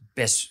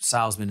best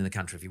salesman in the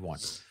country if you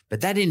want. But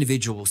that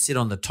individual will sit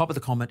on the top of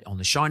the comet, on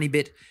the shiny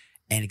bit,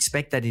 and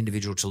expect that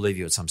individual to leave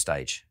you at some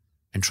stage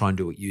and try and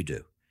do what you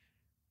do.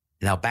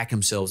 And they'll back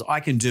themselves.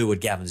 I can do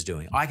what Gavin's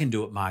doing. I can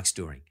do what Mark's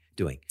doing.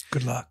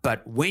 Good luck.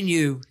 But when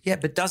you,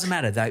 but it doesn't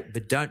matter.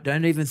 But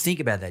don't even think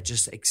about that.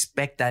 Just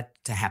expect that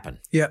to happen.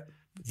 Yeah.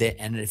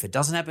 And if it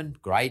doesn't happen,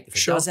 great. If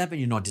it does happen,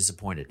 you're not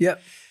disappointed.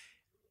 Yep.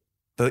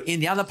 But in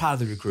the other part of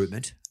the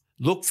recruitment,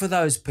 look for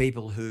those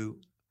people who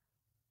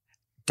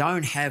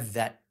don't have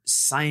that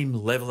same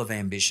level of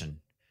ambition,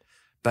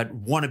 but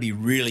want to be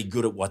really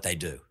good at what they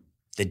do.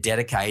 They're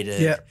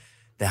dedicated. Yep.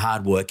 They're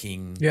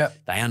hardworking.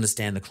 Yep. They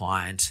understand the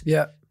client.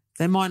 Yep.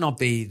 They might not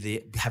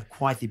have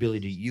quite the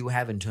ability you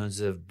have in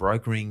terms of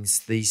brokering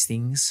these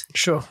things.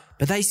 Sure.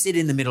 But they sit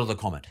in the middle of the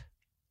comment.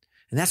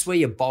 And that's where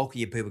your bulk of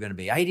your people are going to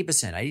be.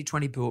 80%,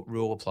 80-20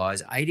 rule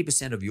applies.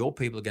 80% of your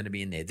people are going to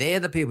be in there. They're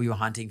the people you're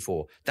hunting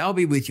for. They'll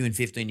be with you in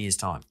 15 years'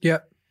 time.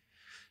 Yep.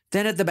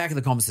 Then at the back of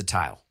the comment's the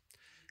tail.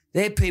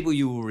 They're people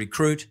you will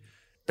recruit,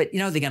 but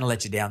they're going to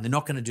let you down. They're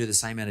not going to do the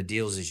same amount of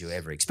deals as you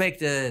ever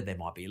expected. They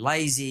might be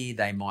lazy.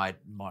 They might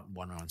want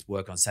to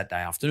work on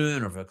Saturday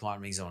afternoon, or if a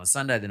client rings on a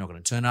Sunday, they're not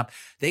going to turn up.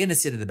 They're going to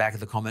sit at the back of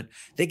the comment.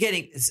 They're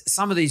getting,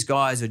 some of these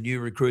guys are new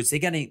recruits. They're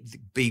going to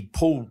be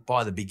pulled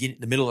by the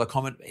middle of the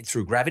comment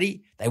through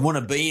gravity. They want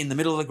to be in the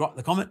middle of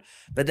the comment,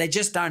 but they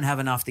just don't have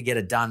enough to get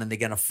it done, and they're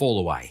going to fall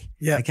away.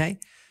 Yeah. Okay.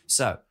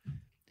 So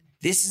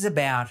this is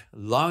about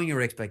lowering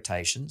your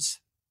expectations.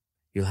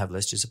 You'll have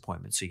less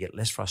disappointment, so you get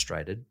less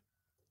frustrated.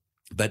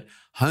 But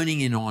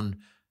honing in on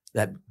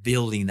that,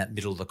 building that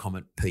middle of the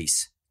comment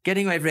piece,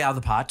 getting every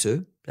other part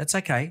too, that's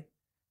okay.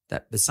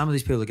 But some of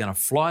these people are going to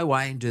fly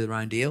away and do their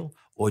own deal,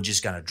 or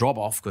just going to drop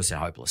off because they're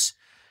hopeless.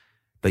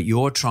 But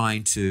you're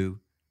trying to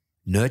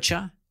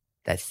nurture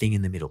that thing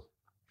in the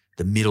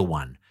middle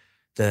one.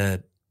 I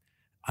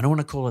don't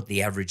want to call it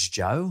the average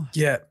Joe,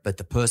 but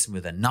the person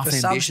with enough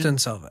ambition,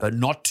 substance of it, but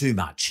not too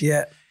much.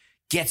 Yeah,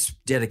 gets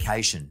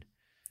dedication.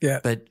 Yeah,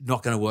 but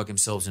not going to work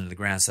themselves into the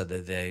ground so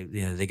that they're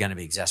going to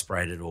be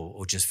exasperated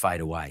or just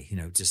fade away,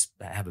 just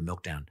have a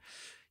meltdown.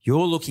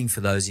 You're looking for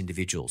those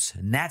individuals,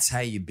 and that's how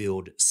you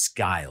build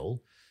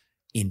scale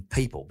in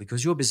people,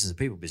 because your business is a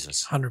people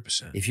business.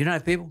 100%. If you don't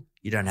have people,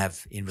 you don't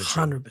have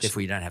inventory. 100%.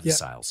 Therefore, you don't have the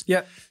sales.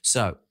 Yeah.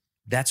 So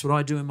that's what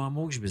I do in my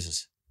mortgage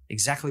business.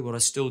 Exactly what I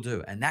still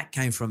do. And that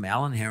came from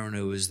Alan Heron,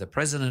 who was the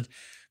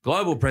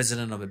global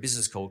president of a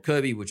business called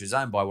Kirby, which was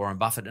owned by Warren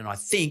Buffett. And I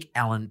think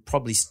Alan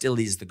probably still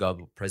is the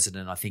global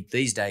president. I think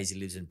these days he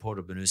lives in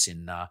Puerto Banús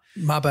in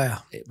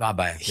Marbella.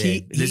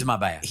 He lives in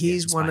Marbella.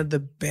 He's one of the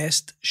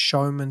best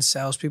showman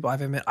salespeople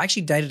I've ever met. I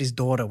actually dated his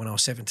daughter when I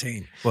was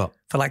 17. Well,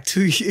 for like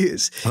 2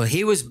 years. Well,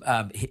 he was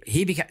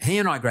he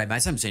and I are great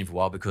mates. I haven't seen him for a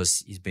while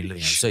because he's been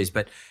living overseas.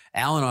 But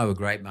Alan and I were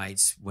great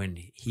mates when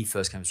he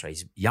first came to Australia.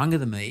 He's younger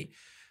than me.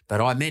 But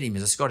I met him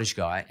as a Scottish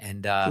guy,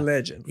 and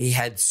legend. He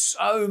had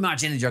so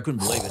much energy, I couldn't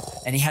believe it.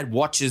 And he had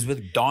watches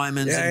with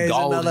diamonds and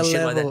gold and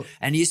shit like that.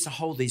 And he used to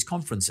hold these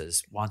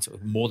conferences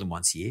more than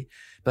once a year.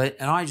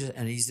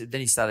 Then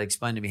he started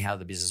explaining to me how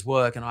the business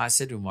worked. And I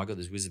said to him, I got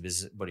this wizard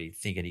business. What do you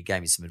think? And he gave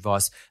me some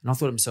advice. And I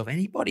thought to myself,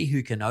 anybody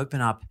who can open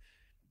up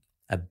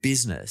a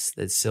business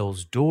that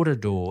sells door to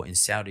door in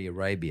Saudi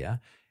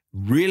Arabia,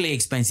 really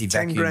expensive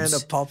vacuums. 10 grand a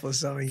pop or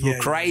something. For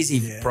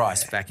crazy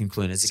price vacuum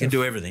cleaners. They can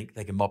do everything.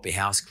 They can mop your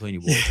house, clean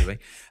your water,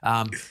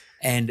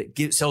 and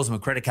sells them a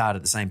credit card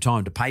at the same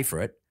time to pay for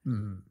it.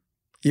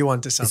 You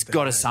want to something. It's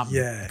got to something.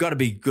 Yeah. Got to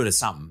be good at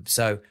something.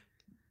 So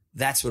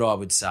that's what I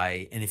would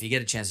say. And if you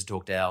get a chance to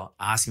talk to Al,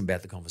 ask him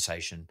about the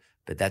conversation.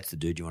 But that's the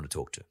dude you want to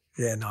talk to.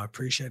 Yeah, no, I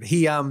appreciate it.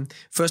 He,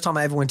 first time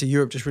I ever went to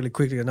Europe, just really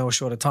quickly, I know a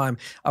shorter time,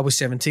 I was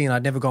 17.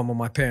 I'd never gone with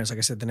my parents. Like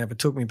I said, they never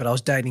took me, but I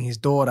was dating his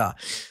daughter.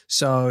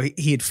 So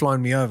he had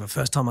flown me over.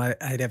 First time I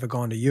had ever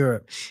gone to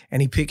Europe.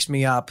 And he picks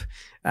me up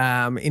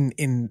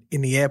in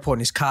the airport in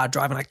his car,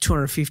 driving like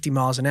 250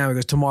 miles an hour. He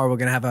goes, tomorrow we're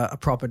going to have a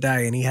proper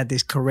day. And he had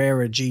this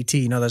Carrera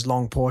GT, those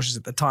long Porsches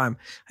at the time.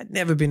 I'd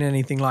never been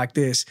anything like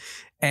this.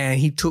 And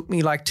he took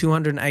me like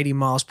 280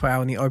 miles per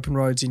hour on the open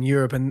roads in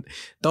Europe. And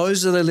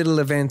those are the little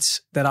events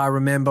that I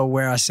remember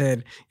where I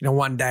said,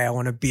 one day I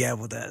want to be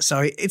able to. So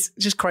it's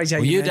just crazy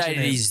how you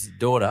dated his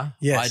daughter.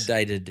 Yes. I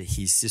dated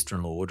his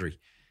sister-in-law, Audrey.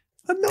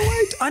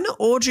 I know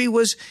Audrey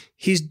was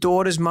his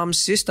daughter's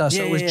mum's sister.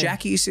 So it was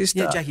Jackie's sister.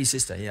 Yeah, Jackie's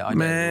sister. Yeah, I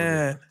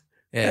know.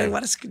 Yeah.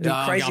 What is crazy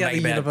how the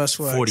universe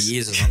works. 40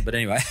 years or something. But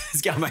anyway,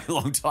 it's going back a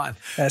long time.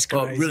 That's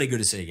crazy. Well, really good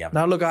to see you, Gavin.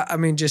 No, look, I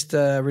mean, just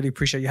really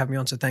appreciate you having me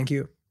on. So thank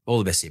you. All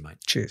the best to you, mate.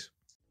 Cheers.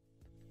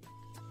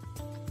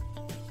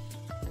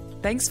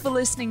 Thanks for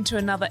listening to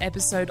another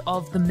episode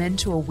of The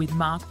Mentor with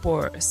Mark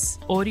Boris.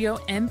 Audio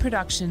and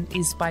production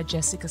is by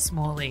Jessica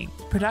Smalley.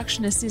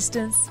 Production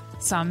assistance,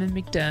 Simon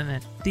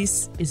McDermott.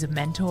 This is a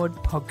Mentored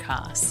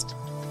podcast.